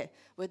fair,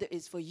 whether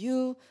it's for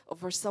you or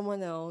for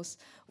someone else.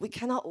 We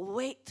cannot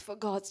wait for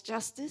God's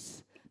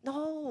justice.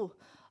 No,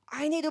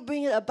 I need to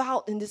bring it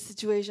about in this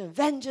situation.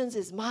 Vengeance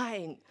is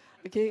mine,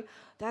 okay?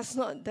 That's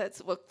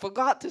what for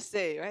God to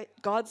say, right?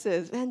 God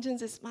says,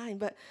 vengeance is mine.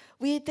 But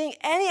we think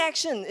any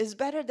action is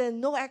better than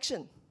no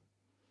action,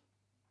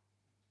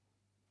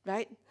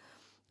 right?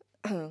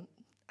 I'm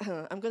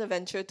going to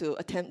venture to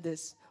attempt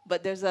this.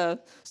 But there's a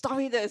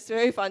story that's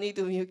very funny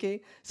to me,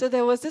 okay? So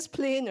there was this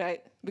plane,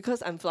 right?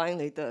 Because I'm flying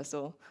later,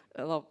 so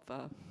a lot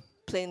of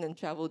plane and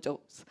travel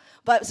jokes.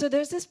 But so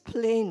there's this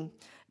plane,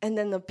 and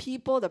then the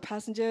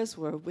passengers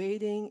were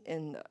waiting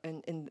in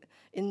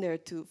there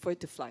for it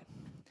to fly.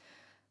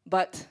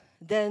 But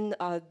then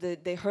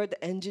they heard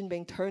the engine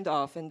being turned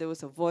off, and there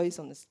was a voice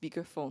on the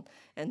speakerphone,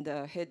 and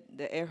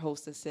the air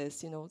hostess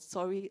says,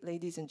 sorry,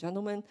 ladies and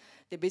gentlemen.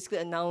 They basically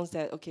announced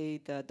that, okay,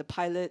 the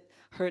pilot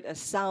heard a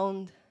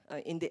sound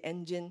in the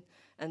engine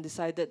and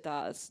decided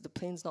that the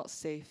plane's not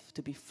safe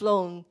to be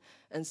flown,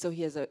 and so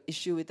he has an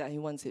issue with that. He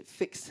wants it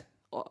fixed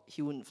or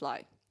he wouldn't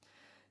fly.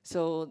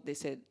 So they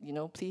said,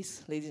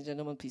 please, ladies and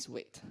gentlemen, please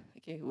wait.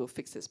 Okay, we'll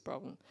fix this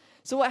problem.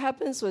 So what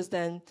happens was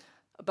then,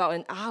 about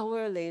an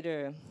hour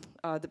later,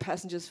 the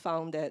passengers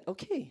found that,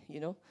 okay,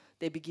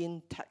 they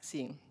begin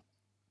taxiing.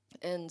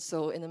 And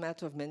so in a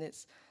matter of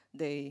minutes,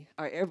 they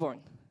are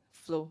airborne,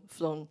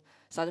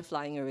 started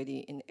flying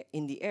already,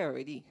 in the air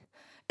already.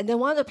 And then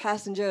one of the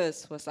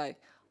passengers was like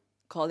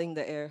calling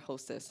the air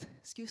hostess,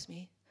 excuse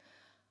me,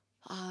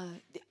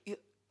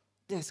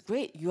 that's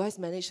great. You guys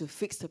managed to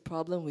fix the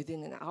problem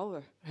within an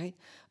hour, right?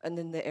 And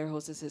then the air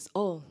hostess says,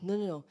 oh,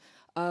 no.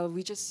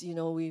 We just,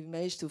 we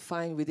managed to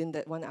find within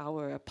that 1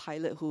 hour a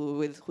pilot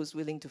who's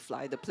willing to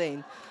fly the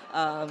plane.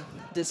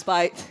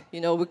 Despite,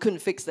 we couldn't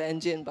fix the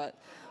engine, but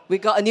we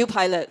got a new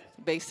pilot,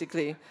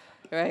 basically,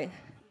 right?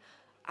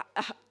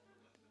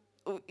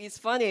 It's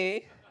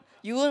funny.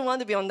 You wouldn't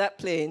want to be on that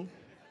plane.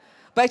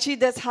 But actually,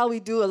 that's how we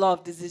do a lot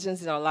of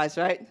decisions in our lives,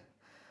 right?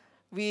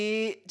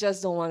 We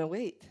just don't want to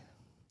wait.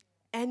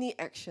 Any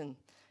action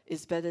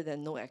is better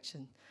than no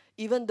action,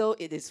 even though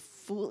it is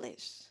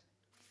foolish,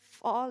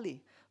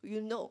 folly,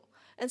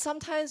 And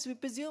sometimes we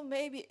presume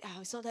maybe,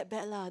 it's not that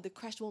bad lah. The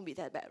crash won't be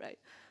that bad, right?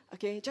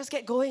 Okay, just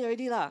get going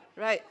already lah,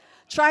 right?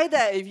 Try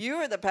that. If you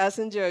were the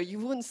passenger, you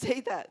wouldn't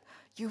say that.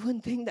 You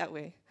wouldn't think that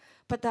way.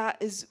 But that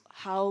is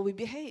how we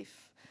behave.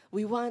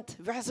 We want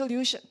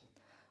resolution.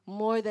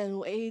 More than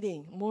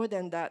waiting, more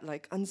than that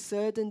like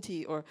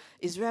uncertainty, or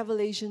is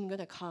revelation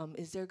going to come?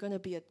 Is there going to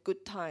be a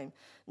good time?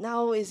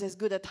 Now is as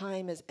good a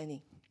time as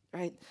any,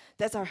 right?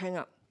 That's our hang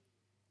up.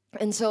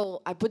 And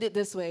so I put it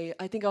this way,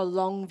 I think our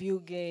long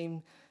view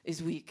game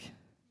is weak.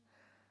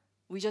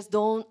 We just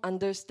don't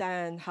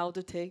understand how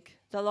to take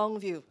the long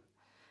view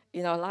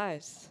in our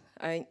lives.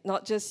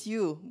 Not just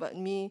you, but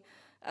me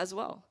as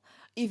well.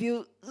 If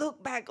you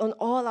look back on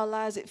all our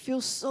lives, it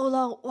feels so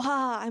long.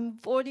 Wow, I'm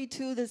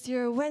 42 this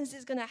year. When's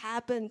this going to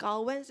happen,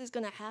 God? When's this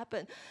going to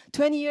happen?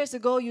 20 years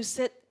ago, you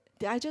said,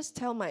 did I just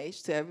tell my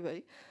age to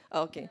everybody?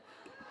 Okay.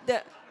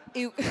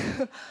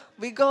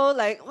 We go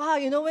like, wow,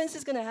 when's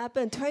this going to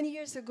happen? 20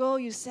 years ago,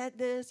 you said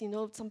this.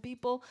 Some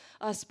people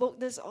spoke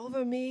this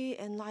over me,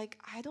 and like,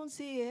 I don't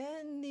see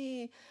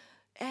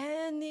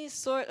any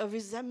sort of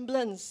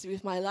resemblance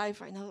with my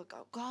life right now.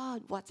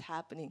 God, what's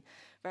happening?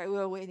 Right, we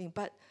were waiting.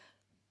 But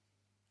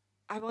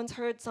I once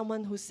heard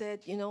someone who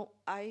said,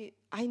 I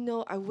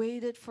know I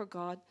waited for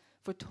God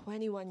for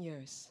 21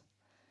 years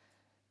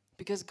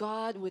because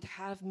God would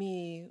have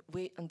me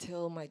wait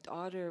until my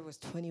daughter was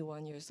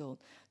 21 years old.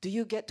 Do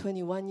you get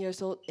 21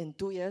 years old in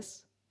 2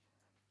 years?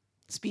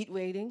 Speed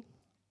waiting?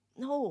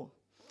 No,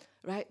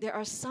 right? There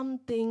are some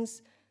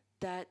things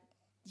that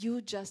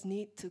you just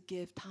need to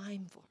give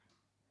time for,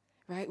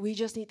 right? We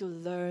just need to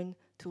learn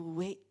to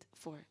wait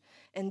for.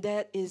 And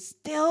that is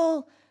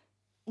still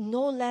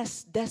no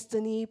less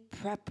destiny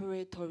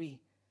preparatory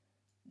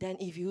than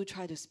if you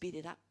try to speed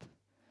it up.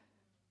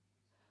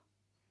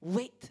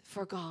 Wait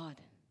for God.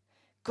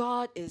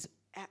 God is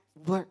at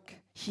work.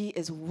 He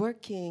is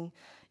working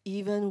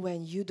even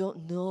when you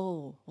don't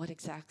know what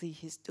exactly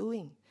He's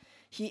doing.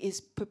 He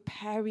is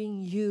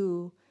preparing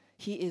you.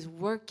 He is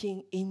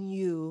working in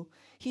you.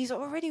 He's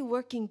already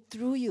working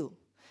through you.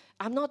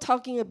 I'm not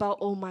talking about,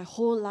 my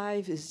whole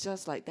life is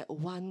just like that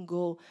one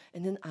goal,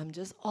 and then I'm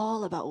just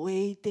all about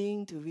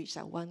waiting to reach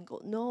that one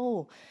goal.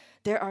 No,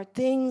 there are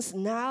things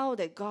now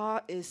that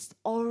God is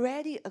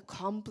already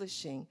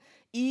accomplishing,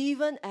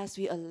 even as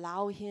we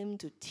allow Him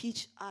to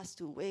teach us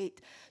to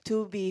wait,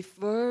 to be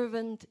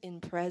fervent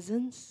in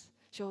presence,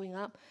 showing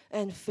up,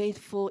 and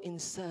faithful in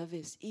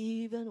service,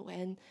 even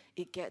when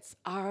it gets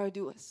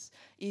arduous,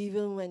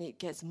 even when it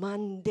gets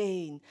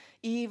mundane,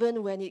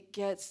 even when it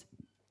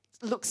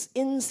looks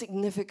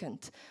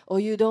insignificant, or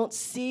you don't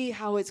see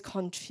how it's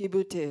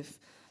contributive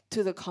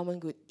to the common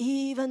good.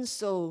 Even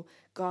so,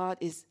 God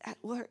is at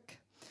work.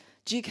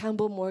 G.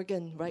 Campbell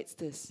Morgan writes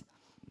this: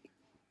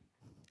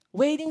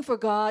 waiting for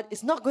God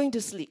is not going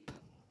to sleep.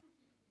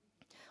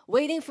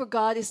 Waiting for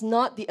God is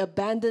not the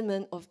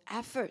abandonment of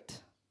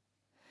effort.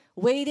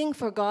 Waiting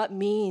for God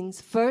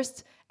means,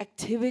 first,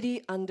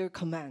 activity under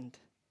command.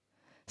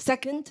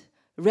 Second,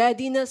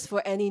 readiness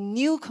for any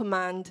new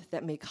command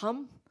that may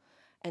come.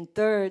 And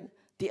third,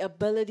 the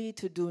ability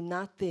to do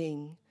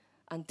nothing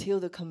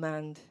until the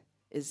command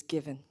is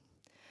given.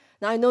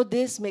 Now, I know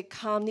this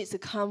needs to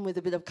come with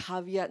a bit of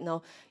caveat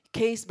now,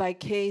 case by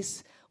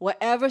case,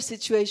 whatever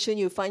situation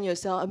you find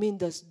yourself,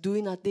 does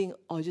doing nothing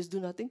or just do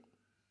nothing?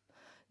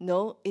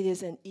 No, it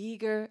is an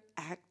eager,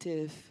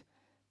 active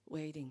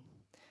waiting.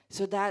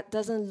 So that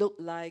doesn't look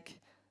like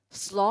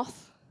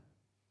sloth.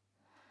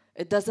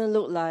 It doesn't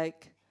look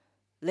like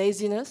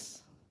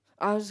laziness.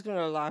 I'm just going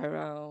to lie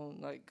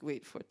around,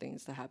 wait for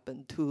things to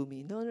happen to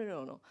me.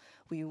 No.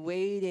 We're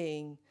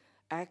waiting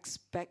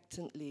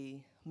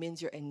expectantly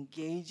means you're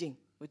engaging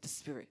with the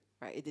Spirit,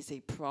 right? It is a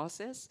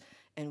process,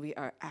 and we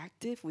are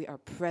active, we are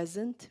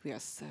present, we are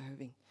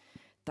serving.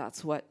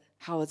 That's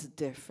how it's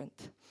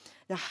different.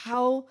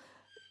 Now,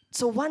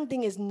 so one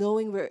thing is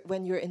knowing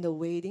when you're in the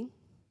waiting,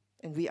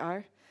 and we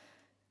are,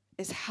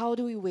 is how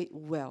do we wait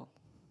well,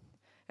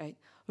 right?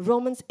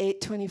 Romans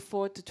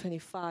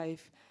 8:24-25.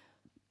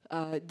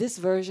 This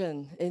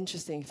version,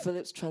 interesting,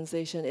 Philip's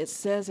translation, it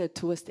says it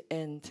towards the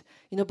end,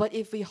 but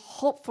if we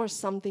hope for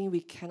something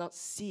we cannot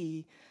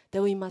see,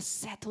 then we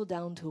must settle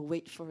down to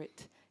wait for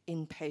it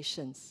in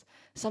patience.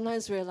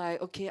 Sometimes we're like,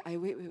 okay, I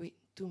wait,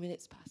 2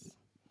 minutes pass.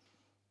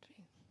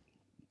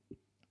 3.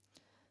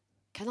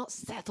 Cannot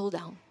settle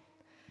down,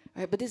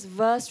 right? But this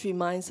verse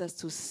reminds us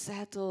to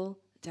settle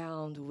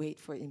down, to wait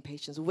for it in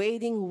patience.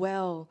 Waiting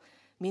well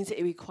means that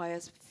it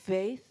requires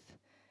faith,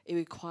 it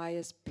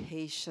requires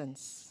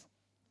patience.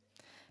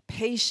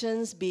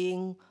 Patience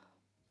being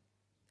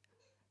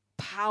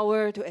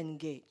power to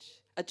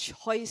engage, a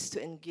choice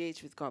to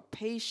engage with God.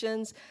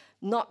 Patience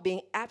not being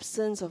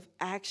absence of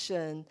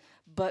action,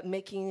 but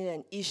making it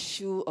an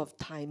issue of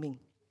timing,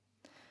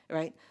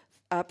 right?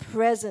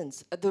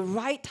 Presence, at the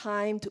right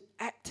time to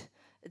act,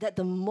 that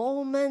the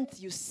moment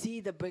you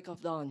see the break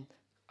of dawn,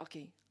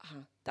 okay,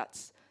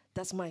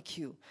 that's my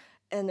cue.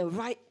 And the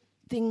right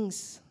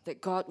things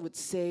that God would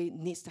say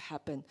needs to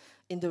happen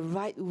in the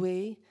right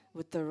way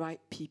with the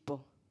right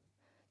people.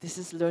 This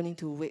is learning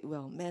to wait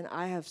well. Man,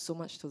 I have so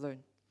much to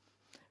learn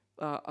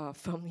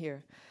from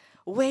here.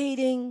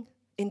 Waiting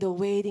in the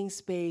waiting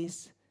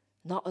space,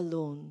 not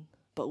alone,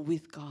 but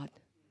with God,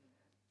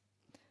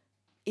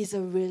 is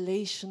a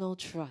relational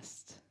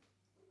trust.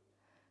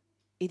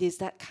 It is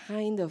that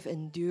kind of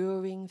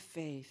enduring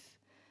faith.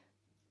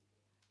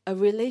 A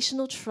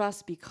relational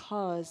trust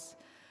because,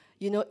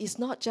 it's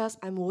not just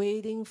I'm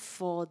waiting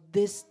for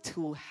this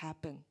to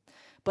happen,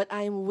 but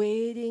I'm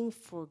waiting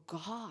for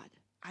God.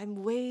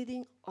 I'm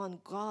waiting on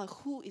God.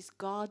 Who is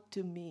God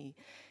to me?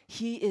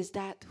 He is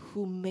that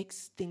who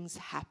makes things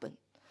happen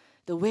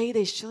the way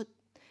they should.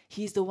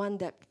 He's the one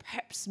that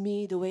preps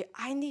me the way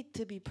I need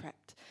to be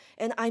prepped.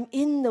 And I'm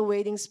in the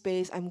waiting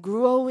space. I'm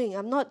growing.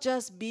 I'm not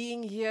just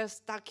being here,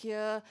 stuck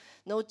here,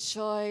 no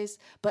choice,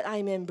 but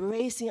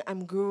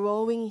I'm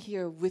growing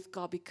here with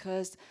God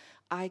because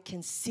I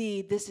can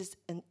see this is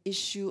an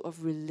issue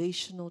of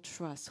relational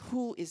trust.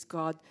 Who is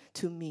God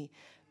to me?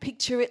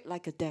 Picture it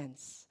like a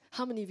dance.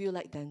 How many of you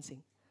like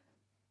dancing?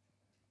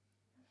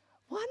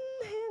 One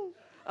hand.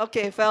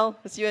 Okay, Fel,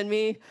 it's you and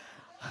me.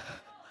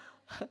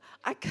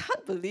 I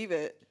can't believe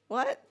it.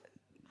 What?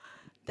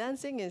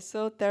 Dancing is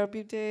so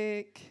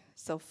therapeutic,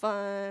 so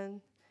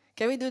fun.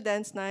 Can we do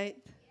dance night?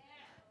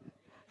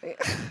 Yeah.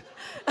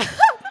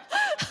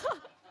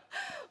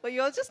 But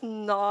you're just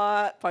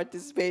not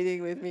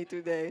participating with me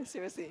today,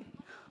 seriously.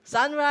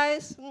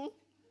 Sunrise?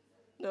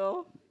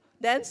 No.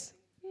 Dance?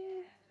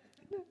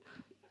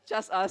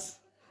 Just us.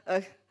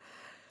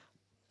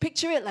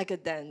 Picture it like a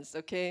dance,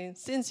 okay?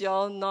 Since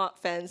y'all not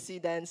fancy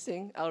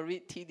dancing, I'll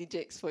read TD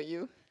Jakes for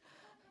you.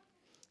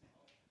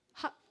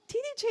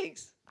 TD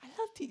Jakes. I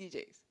love TD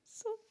Jakes.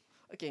 So,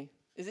 okay.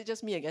 Is it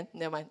just me again?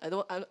 Never mind.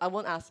 I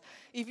won't ask.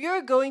 If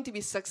you're going to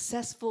be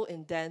successful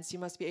in dance, you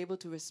must be able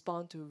to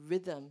respond to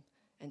rhythm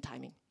and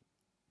timing.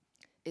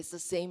 It's the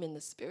same in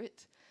the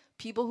spirit.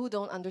 People who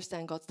don't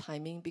understand God's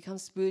timing become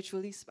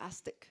spiritually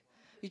spastic.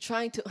 You're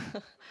trying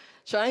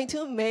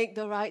to make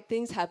the right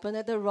things happen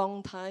at the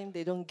wrong time.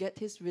 They don't get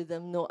his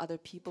rhythm. No other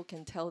people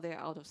can tell they're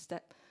out of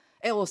step.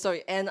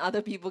 And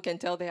other people can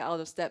tell they're out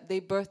of step. They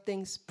birth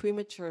things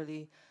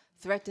prematurely,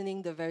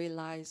 threatening the very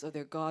lives of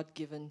their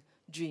God-given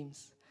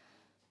dreams.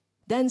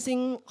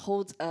 Dancing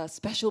holds a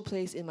special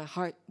place in my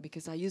heart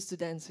because I used to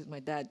dance with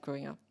my dad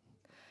growing up.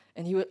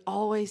 And he would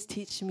always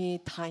teach me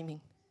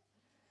timing,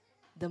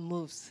 the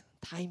moves,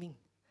 timing.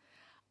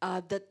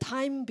 The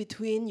time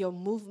between your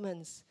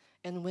movements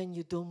and when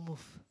you don't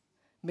move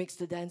makes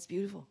the dance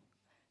beautiful,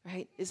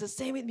 right? It's the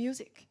same with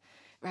music,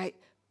 right?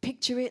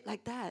 Picture it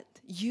like that.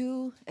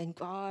 You and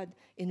God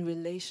in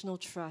relational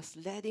trust,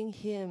 letting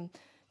Him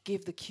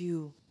give the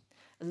cue,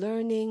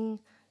 learning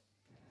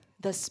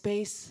the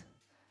space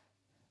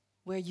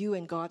where you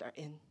and God are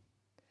in,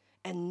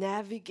 and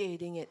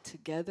navigating it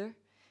together,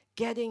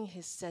 getting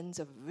His sense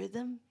of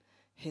rhythm,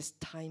 His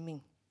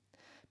timing.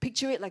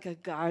 Picture it like a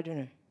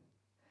gardener,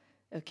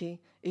 okay?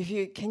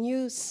 Can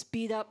you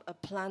speed up a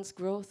plant's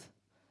growth?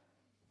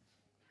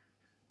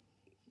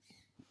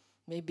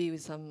 Maybe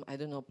with some, I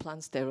don't know,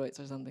 plant steroids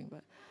or something,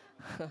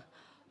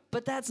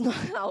 but that's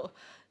not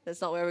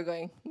that's not where we're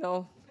going.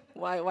 No,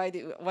 why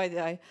did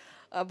I?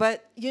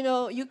 But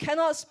you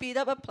cannot speed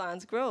up a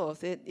plant's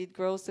growth. It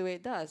grows the way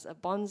it does. A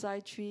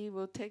bonsai tree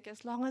will take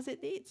as long as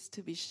it needs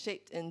to be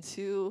shaped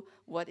into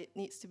what it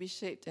needs to be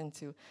shaped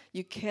into.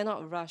 You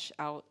cannot rush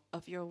out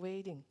of your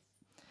waiting,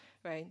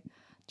 right?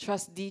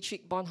 Trust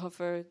Dietrich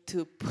Bonhoeffer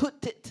to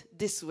put it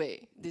this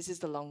way. This is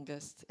the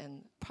longest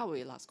and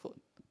probably last quote.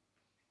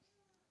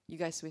 You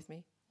guys with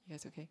me? You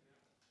guys okay?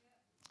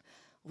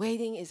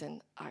 Waiting is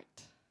an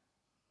art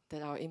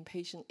that our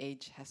impatient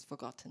age has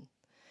forgotten.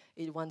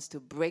 It wants to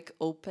break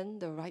open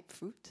the ripe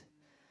fruit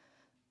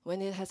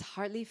when it has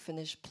hardly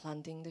finished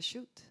planting the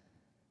shoot.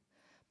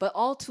 But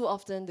all too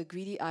often, the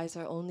greedy eyes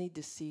are only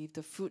deceived.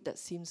 The fruit that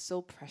seems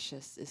so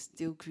precious is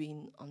still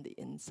green on the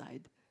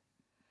inside.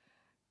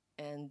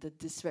 And the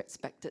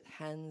disrespected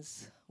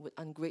hands would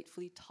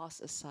ungratefully toss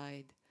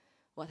aside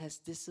what has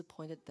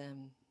disappointed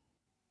them.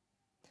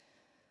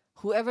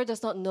 Whoever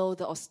does not know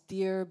the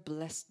austere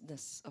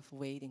blessedness of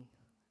waiting,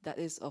 that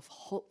is, of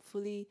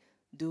hopefully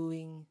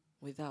doing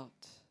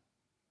without,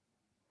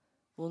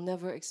 will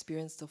never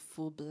experience the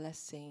full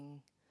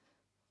blessing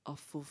of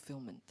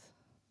fulfillment.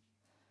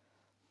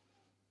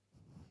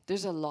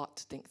 There's a lot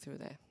to think through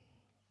there.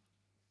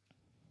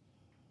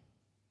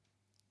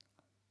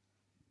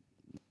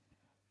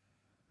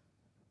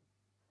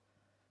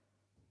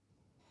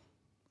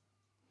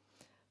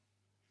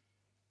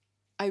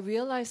 I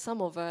realize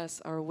some of us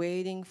are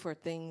waiting for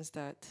things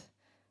that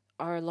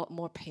are a lot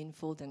more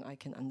painful than I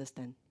can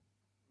understand.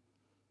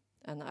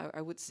 And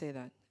I would say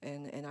that.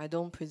 And I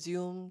don't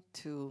presume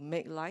to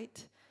make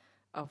light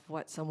of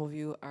what some of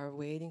you are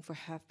waiting for,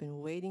 have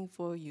been waiting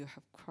for. You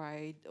have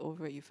cried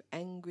over it, you've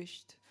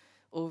anguished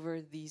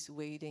over these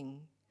waiting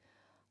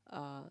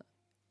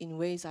in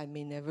ways I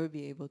may never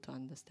be able to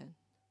understand.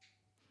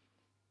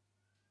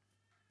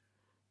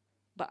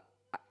 But,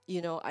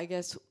 I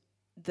guess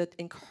the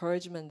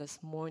encouragement this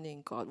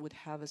morning God would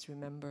have us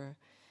remember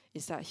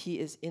is that He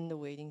is in the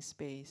waiting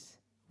space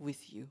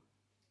with you.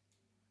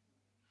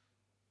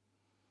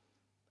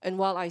 And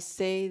while I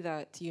say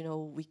that,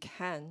 we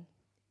can,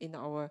 in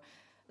our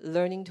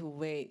learning to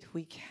wait,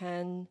 we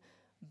can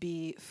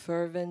be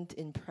fervent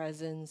in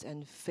presence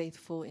and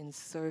faithful in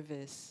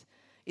service,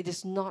 it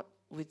is not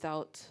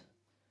without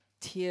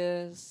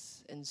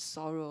tears and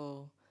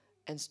sorrow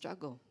and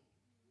struggle.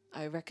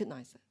 I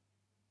recognize it.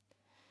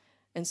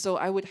 And so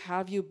I would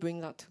have you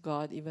bring that to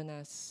God even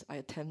as I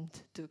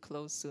attempt to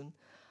close soon.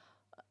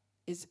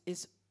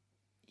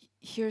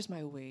 Here's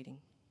my waiting,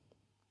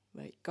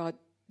 right? God,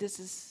 this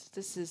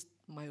is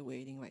my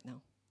waiting right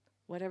now.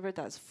 Whatever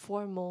that's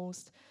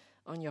foremost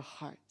on your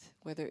heart,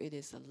 whether it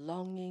is a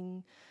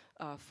longing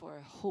for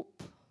a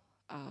hope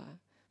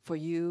for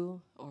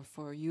you or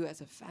for you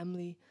as a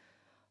family,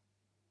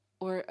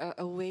 or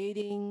a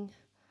waiting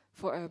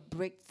for a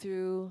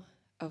breakthrough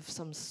of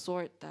some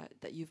sort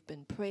that you've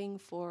been praying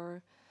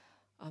for,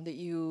 that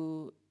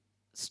you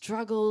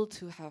struggle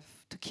to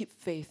keep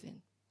faith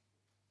in.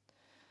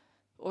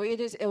 Or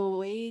it is a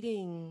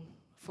waiting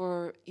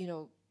for,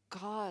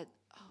 God,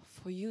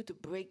 for you to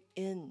break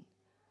in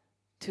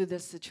to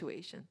this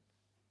situation.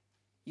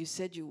 You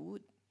said you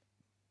would.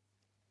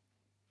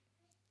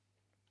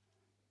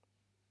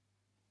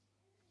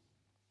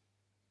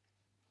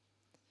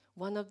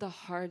 One of the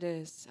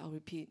hardest, I'll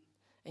repeat,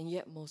 and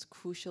yet most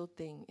crucial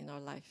thing in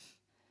our life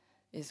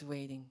is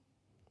waiting.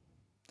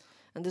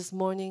 And this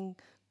morning,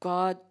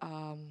 God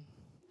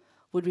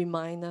would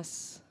remind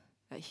us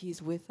that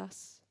He's with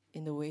us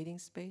in the waiting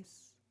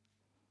space.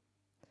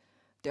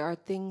 There are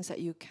things that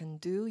you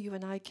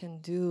and I can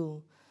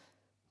do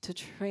to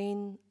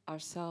train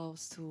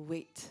ourselves to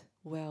wait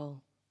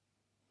well,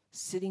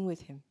 sitting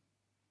with Him,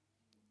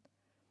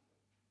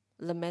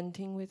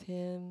 lamenting with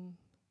Him,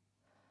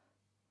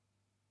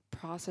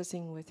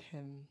 processing with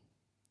Him.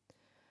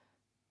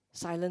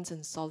 Silence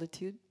and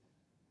solitude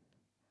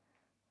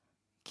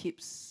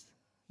keeps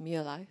me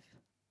alive.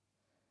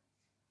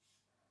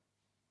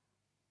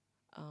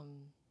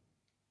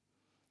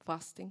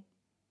 Fasting.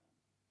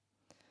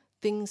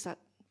 Things that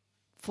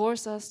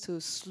force us to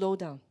slow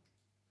down.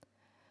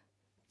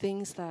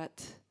 Things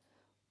that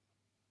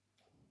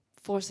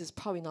force is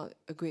probably not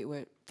a great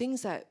word.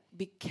 Things that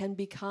can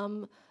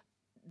become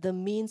the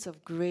means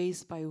of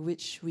grace by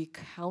which we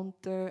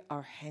counter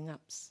our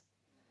hang-ups,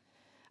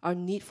 our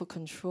need for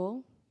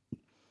control,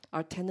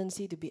 our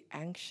tendency to be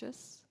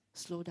anxious.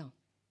 Slow down.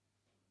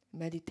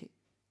 meditate.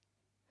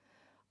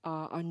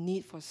 Our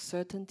need for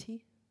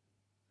certainty,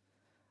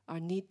 our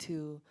need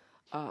to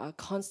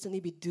constantly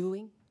be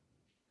doing,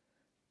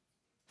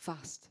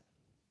 fast.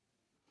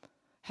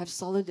 Have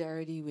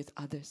solidarity with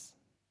others.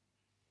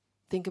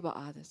 Think about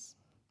others.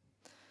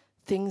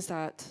 Things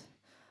that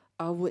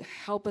would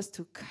help us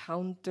to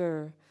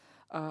counter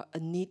a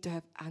need to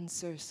have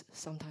answers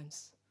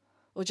sometimes,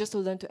 or just to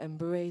learn to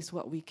embrace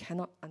what we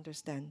cannot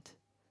understand.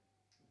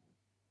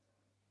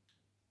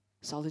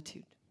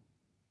 Solitude.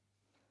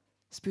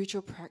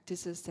 Spiritual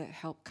practices that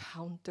help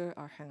counter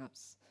our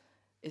hang-ups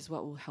is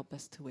what will help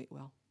us to wait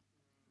well.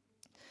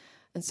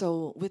 And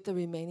so with the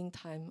remaining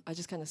time, I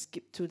just kind of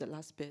skipped through the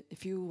last bit.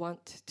 If you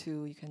want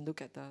to, you can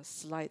look at the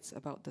slides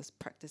about these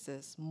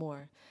practices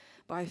more.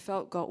 But I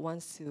felt God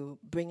wants to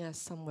bring us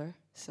somewhere.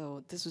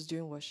 So this was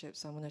during worship,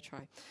 so I'm going to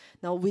try.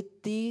 Now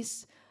with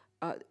these,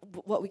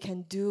 what we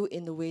can do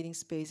in the waiting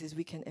space is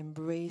we can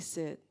embrace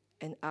it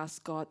and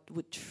ask God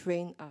would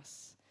train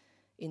us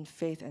in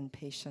faith and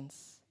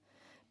patience,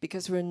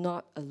 because we're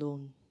not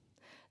alone.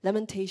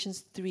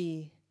 Lamentations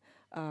 3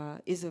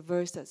 is a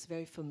verse that's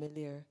very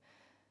familiar.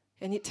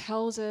 And it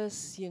tells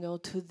us,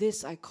 to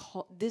this I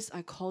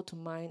call to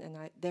mind, and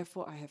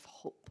therefore I have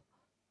hope.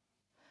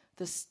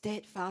 The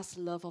steadfast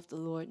love of the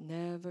Lord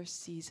never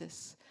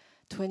ceases.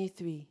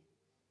 23,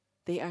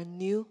 they are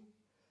new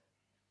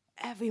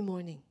every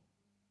morning.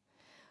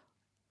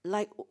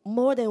 Like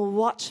more than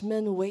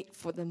watchmen wait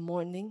for the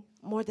morning,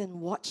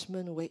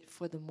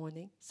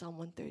 Psalm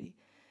 130.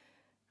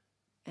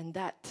 And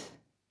that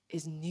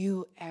is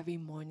new every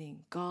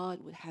morning.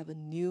 God would have a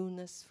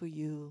newness for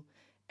you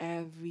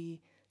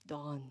every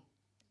dawn,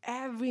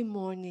 every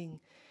morning.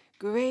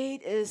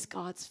 Great is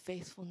God's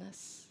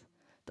faithfulness.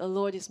 The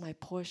Lord is my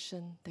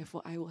portion,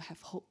 therefore I will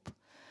have hope.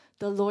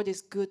 The Lord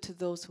is good to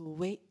those who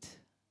wait,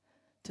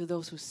 to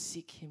those who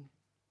seek Him.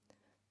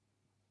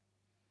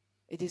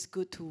 It is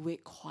good to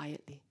wait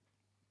quietly.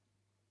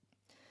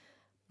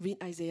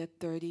 Read Isaiah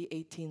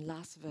 30:18,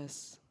 last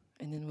verse,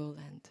 and then we'll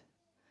end.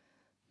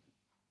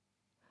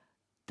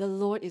 The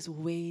Lord is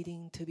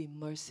waiting to be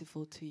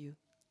merciful to you.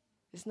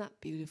 Isn't that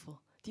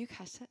beautiful? Do you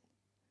catch that?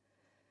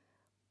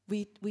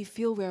 We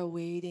feel we're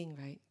waiting,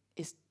 right?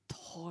 It's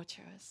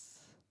torturous.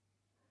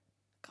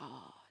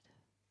 God.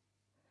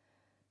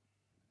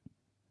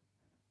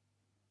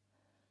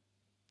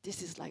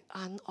 This is like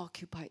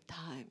unoccupied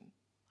time.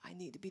 I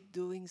need to be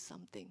doing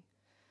something.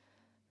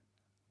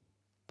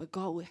 But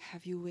God will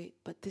have you wait.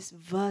 But this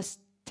verse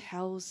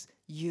tells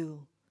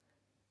you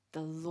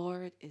the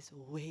Lord is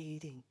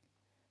waiting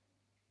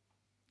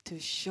to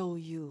show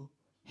you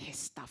His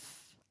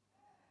stuff.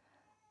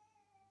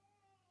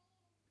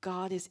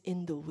 God is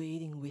in the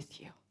waiting with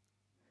you.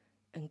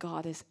 And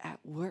God is at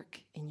work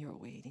in your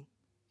waiting.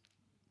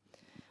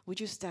 Would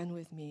you stand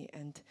with me?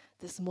 And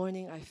this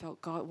morning I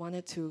felt God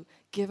wanted to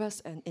give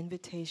us an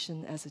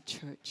invitation as a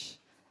church.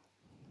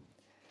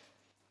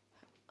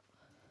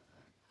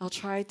 I'll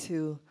try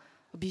to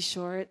be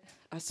short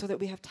so that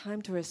we have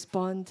time to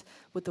respond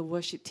with the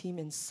worship team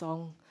in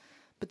song.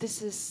 But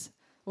this is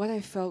what I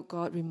felt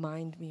God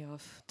remind me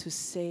of to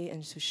say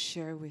and to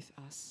share with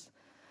us.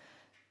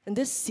 In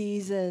this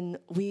season,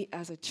 we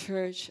as a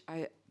church,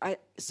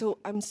 so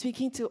I'm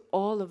speaking to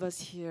all of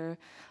us here,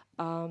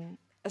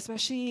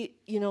 especially,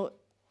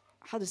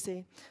 how to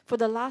say, for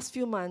the last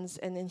few months,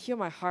 and in here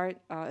my heart,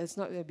 it's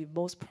not going to be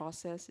most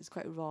processed, it's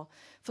quite raw.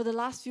 For the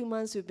last few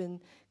months, we've been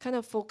kind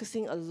of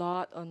focusing a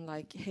lot on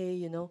like,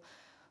 hey,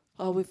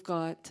 we've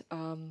got,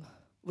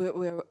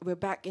 we're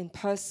back in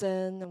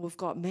person, and we've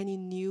got many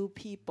new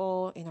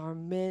people in our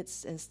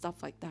midst and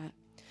stuff like that.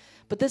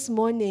 But this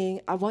morning,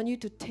 I want you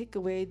to take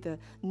away the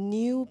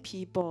new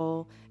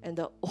people and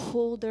the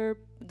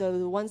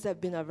ones that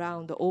have been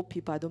around, the old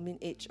people. I don't mean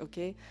age,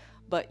 okay?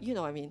 But you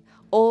know what I mean.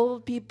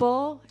 Old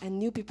people and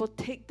new people,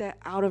 take that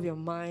out of your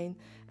mind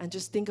and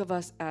just think of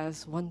us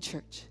as one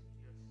church,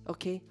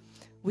 okay?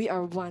 We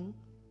are one.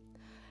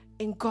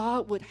 And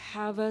God would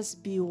have us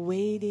be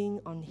waiting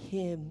on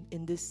Him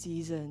in this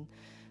season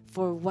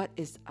for what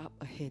is up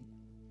ahead.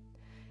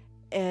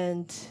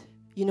 And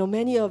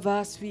many of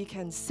us, we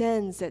can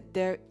sense that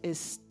there is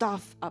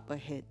stuff up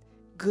ahead,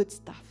 good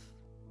stuff.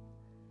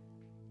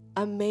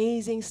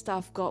 Amazing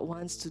stuff God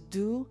wants to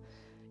do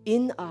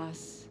in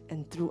us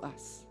and through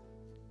us.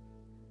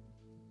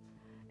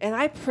 And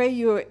I pray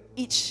you're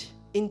each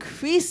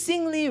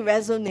increasingly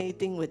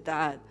resonating with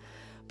that,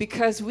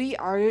 because we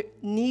are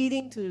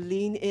needing to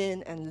lean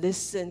in and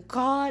listen.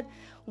 God,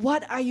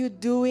 what are you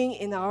doing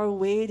in our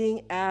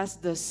waiting as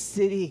the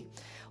city?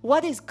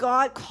 What is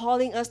God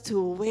calling us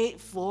to wait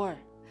for?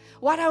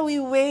 What are we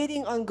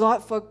waiting on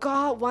God for?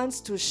 God wants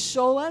to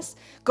show us.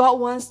 God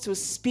wants to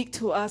speak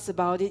to us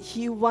about it.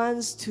 He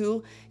wants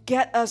to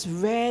get us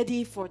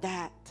ready for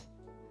that.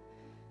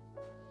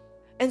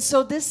 And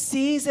so this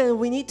season,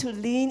 we need to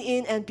lean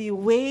in and be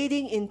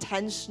waiting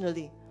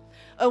intentionally.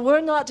 We're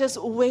not just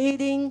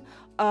waiting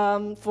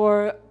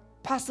for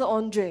Pastor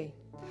Andre.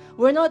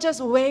 We're not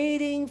just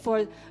waiting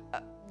for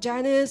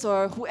Janice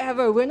or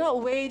whoever. We're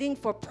not waiting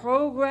for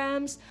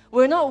programs.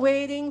 We're not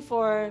waiting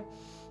for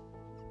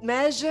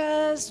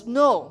measures.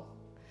 No.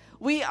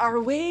 We are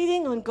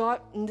waiting on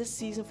God in this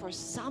season for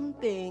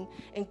something,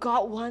 and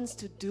God wants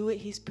to do it.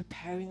 He's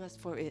preparing us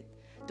for it.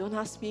 Don't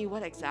ask me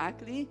what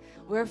exactly.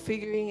 We're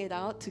figuring it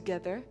out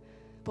together.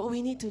 But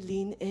we need to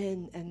lean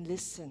in and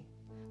listen.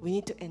 We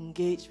need to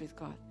engage with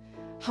God.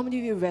 How many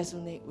of you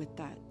resonate with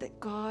that? That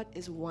God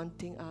is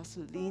wanting us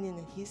to lean in,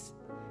 and He's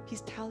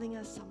telling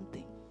us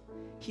something.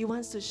 He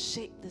wants to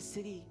shape the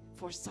city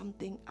for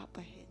something up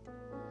ahead.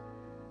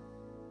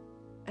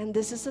 And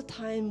this is a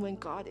time when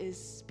God is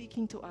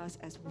speaking to us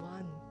as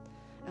one,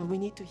 and we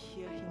need to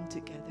hear Him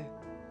together.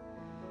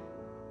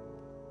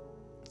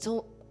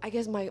 So I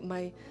guess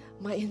my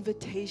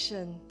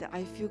invitation that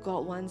I feel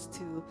God wants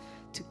to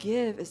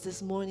give is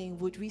this morning,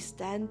 would we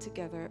stand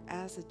together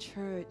as a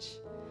church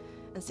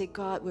and say,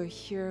 God, we're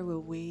here, we're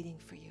waiting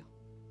for you.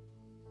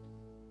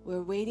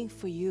 We're waiting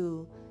for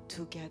you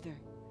together,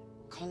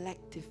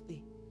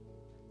 collectively,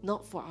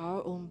 not for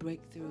our own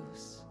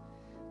breakthroughs,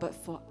 but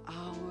for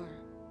our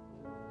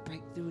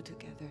breakthrough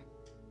together.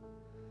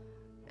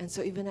 And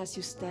so even as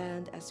you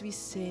stand, as we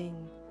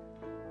sing,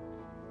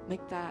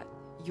 make that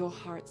your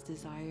heart's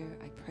desire,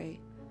 I pray.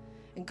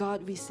 And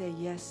God, we say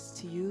yes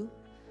to you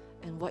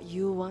and what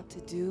you want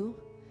to do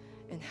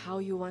and how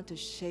you want to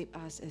shape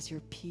us as your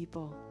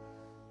people.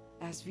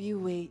 As we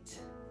wait,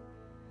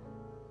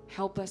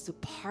 help us to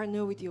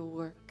partner with your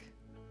work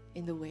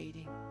in the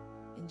waiting.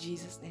 In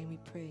Jesus' name we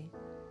pray.